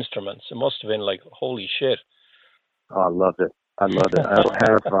other instruments. It must have been like, holy shit. Oh, I loved it.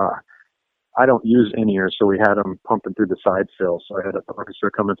 I don't use in-ears, so we had them pumping through the side fills. So I had an orchestra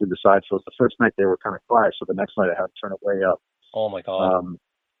coming through the side fills. The first night they were kind of quiet, so the next night I had to turn it way up. Oh my God.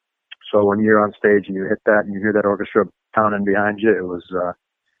 So when you're on stage and you hit that and you hear that orchestra pounding behind you,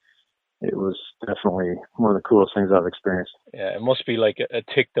 it was definitely one of the coolest things I've experienced. Yeah, it must be like a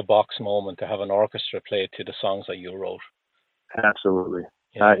tick the box moment to have an orchestra play to the songs that you wrote. Absolutely.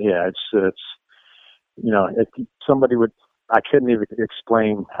 Yeah, it's somebody would, I couldn't even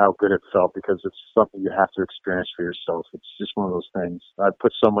explain how good it felt, because it's something you have to experience for yourself. It's just one of those things. I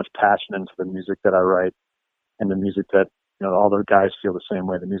put so much passion into the music that I write, and the music that, all the guys feel the same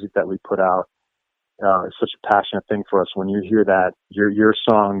way. The music that we put out, it's such a passionate thing for us. When you hear that, your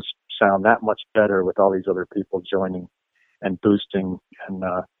songs sound that much better with all these other people joining and boosting and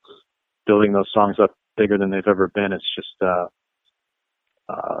building those songs up bigger than they've ever been. It's just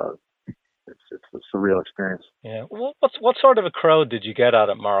it's a real experience. Yeah. What sort of a crowd did you get at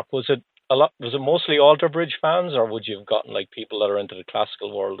it, Mark? Was it mostly Alter Bridge fans, or would you have gotten like people that are into the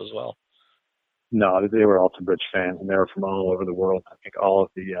classical world as well? No, they were Alter Bridge fans, and they were from all over the world. I think all of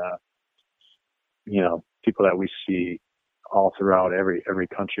the people that we see all throughout every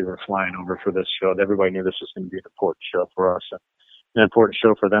country were flying over for this show. Everybody knew this was going to be an important show for us, and an important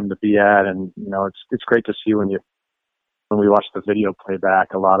show for them to be at. And it's great to see when we watch the video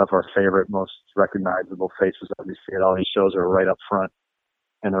playback, a lot of our favorite, most recognizable faces that we see at all these shows are right up front,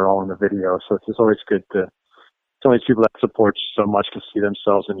 and they're all in the video. So it's just always good to, it's always people that support you so much to see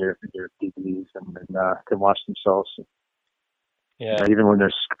themselves in your DVDs and can watch themselves. Yeah. Even when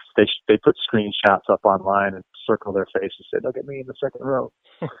they put screenshots up online and circle their face and say, "Look at me in the second row."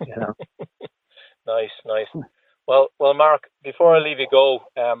 Nice. Well, Mark, before I leave you go,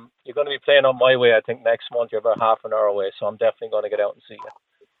 you're going to be playing on My Way, I think, next month. You're about half an hour away, so I'm definitely going to get out and see you.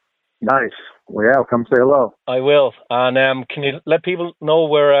 Nice. Well, yeah, I'll come say hello. I will. And can you let people know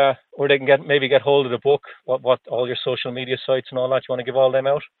where they can get hold of the book? What all your social media sites and all that? You want to give all them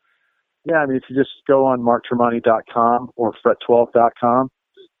out? Yeah, I mean, if you just go on marktremonti.com or fret12.com.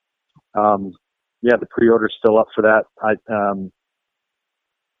 The pre-order's still up for that.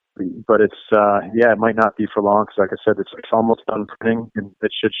 but it's it might not be for long because, like I said, it's almost done printing, and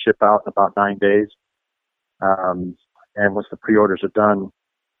it should ship out in about 9 days. And once the pre-orders are done,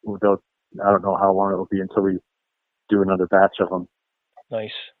 I don't know how long it will be until we do another batch of them.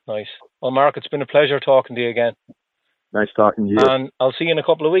 Nice. Well, Mark, it's been a pleasure talking to you again. Nice talking to you. And I'll see you in a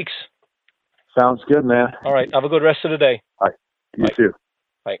couple of weeks. Sounds good, man. All right. Have a good rest of the day. All right. You too.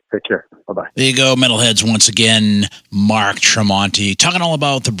 Bye. Take care. Bye-bye. There you go, Metalheads, once again. Mark Tremonti talking all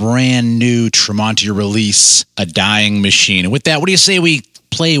about the brand new Tremonti release, A Dying Machine. And with that, what do you say we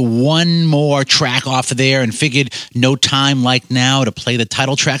play one more track off of there, and figured no time like now to play the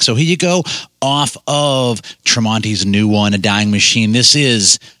title track. So here you go, off of Tremonti's new one, A Dying Machine. This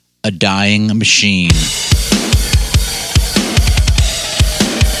is A Dying Machine.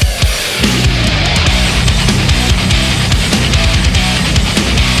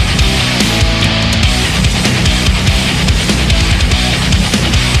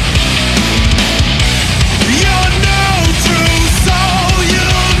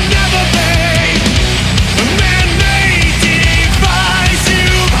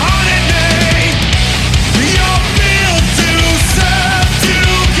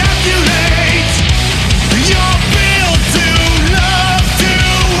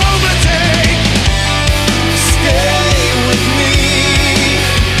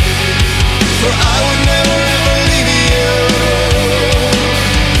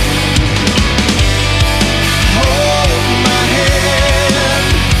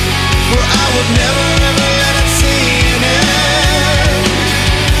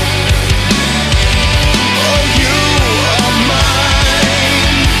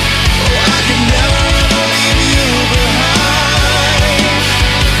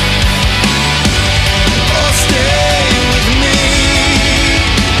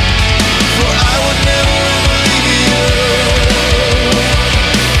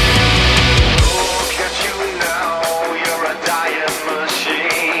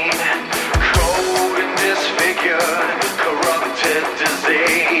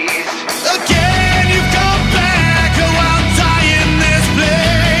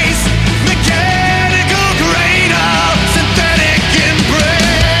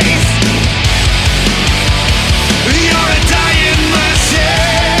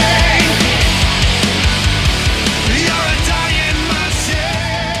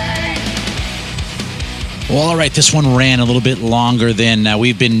 Well, all right, this one ran a little bit longer than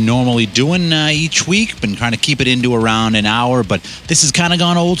we've been normally doing each week. Been trying to keep it into around an hour, but this has kind of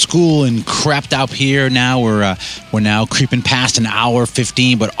gone old school and crapped up here. Now we're now creeping past an hour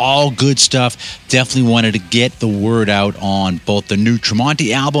 15, but all good stuff. Definitely wanted to get the word out on both the new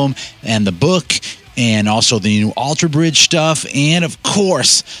Tremonti album and the book, and also the new Alter Bridge stuff, and of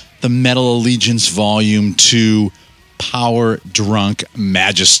course the Metal Allegiance Volume 2, Power Drunk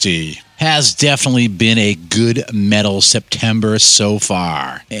Majesty. Has definitely been a good metal September so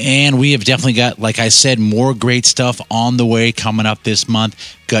far. And we have definitely got, like I said, more great stuff on the way coming up this month.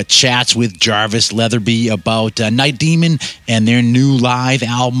 Got chats with Jarvis Leatherby about Night Demon and their new live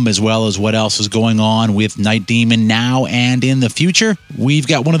album, as well as what else is going on with Night Demon now and in the future. We've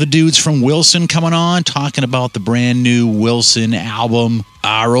got one of the dudes from Wilson coming on, talking about the brand new Wilson album.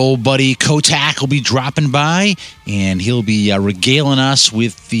 Our old buddy Kotak will be dropping by, and he'll be regaling us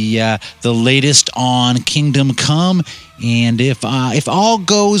with the latest on Kingdom Come. And if all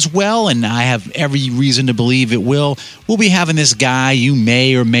goes well, and I have every reason to believe it will, we'll be having this guy you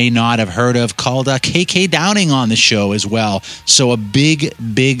may or may not have heard of called KK Downing on the show as well. So a big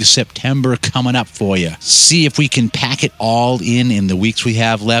September coming up for you. See if we can pack it all in the weeks we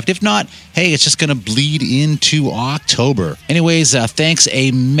have left. If not, hey, it's just going to bleed into October. Anyways, thanks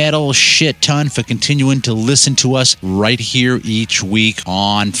a metal shit ton for continuing to listen to us right here each week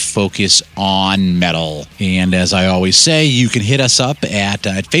on Focus on Metal. And as I always say, you can hit us up at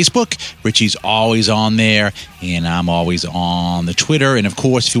Facebook. Richie's always on there, and I'm always on the Twitter. And of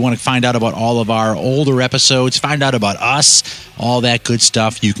course, if you want to find out about all of our older episodes, find out about us, all that good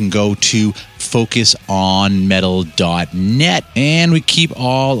stuff, you can go to focusonmetal.net. And we keep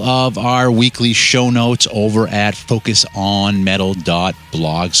all of our weekly show notes over at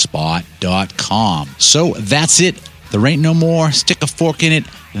focusonmetal.blogspot.com. So that's it. There ain't no more. Stick a fork in it.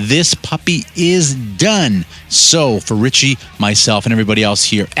 This puppy is done. So for Richie, myself, and everybody else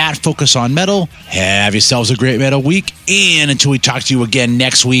here at Focus on Metal, have yourselves a great metal week. And until we talk to you again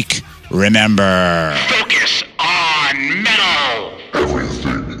next week, remember, Focus on Metal.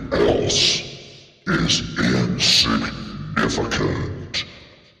 Everything else is insignificant.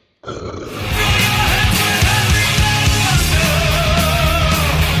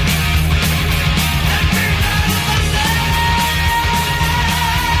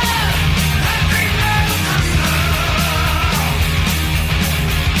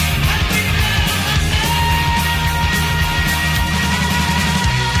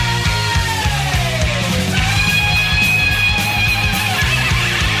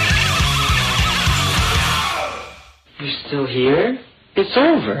 here. It's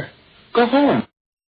over. Go home.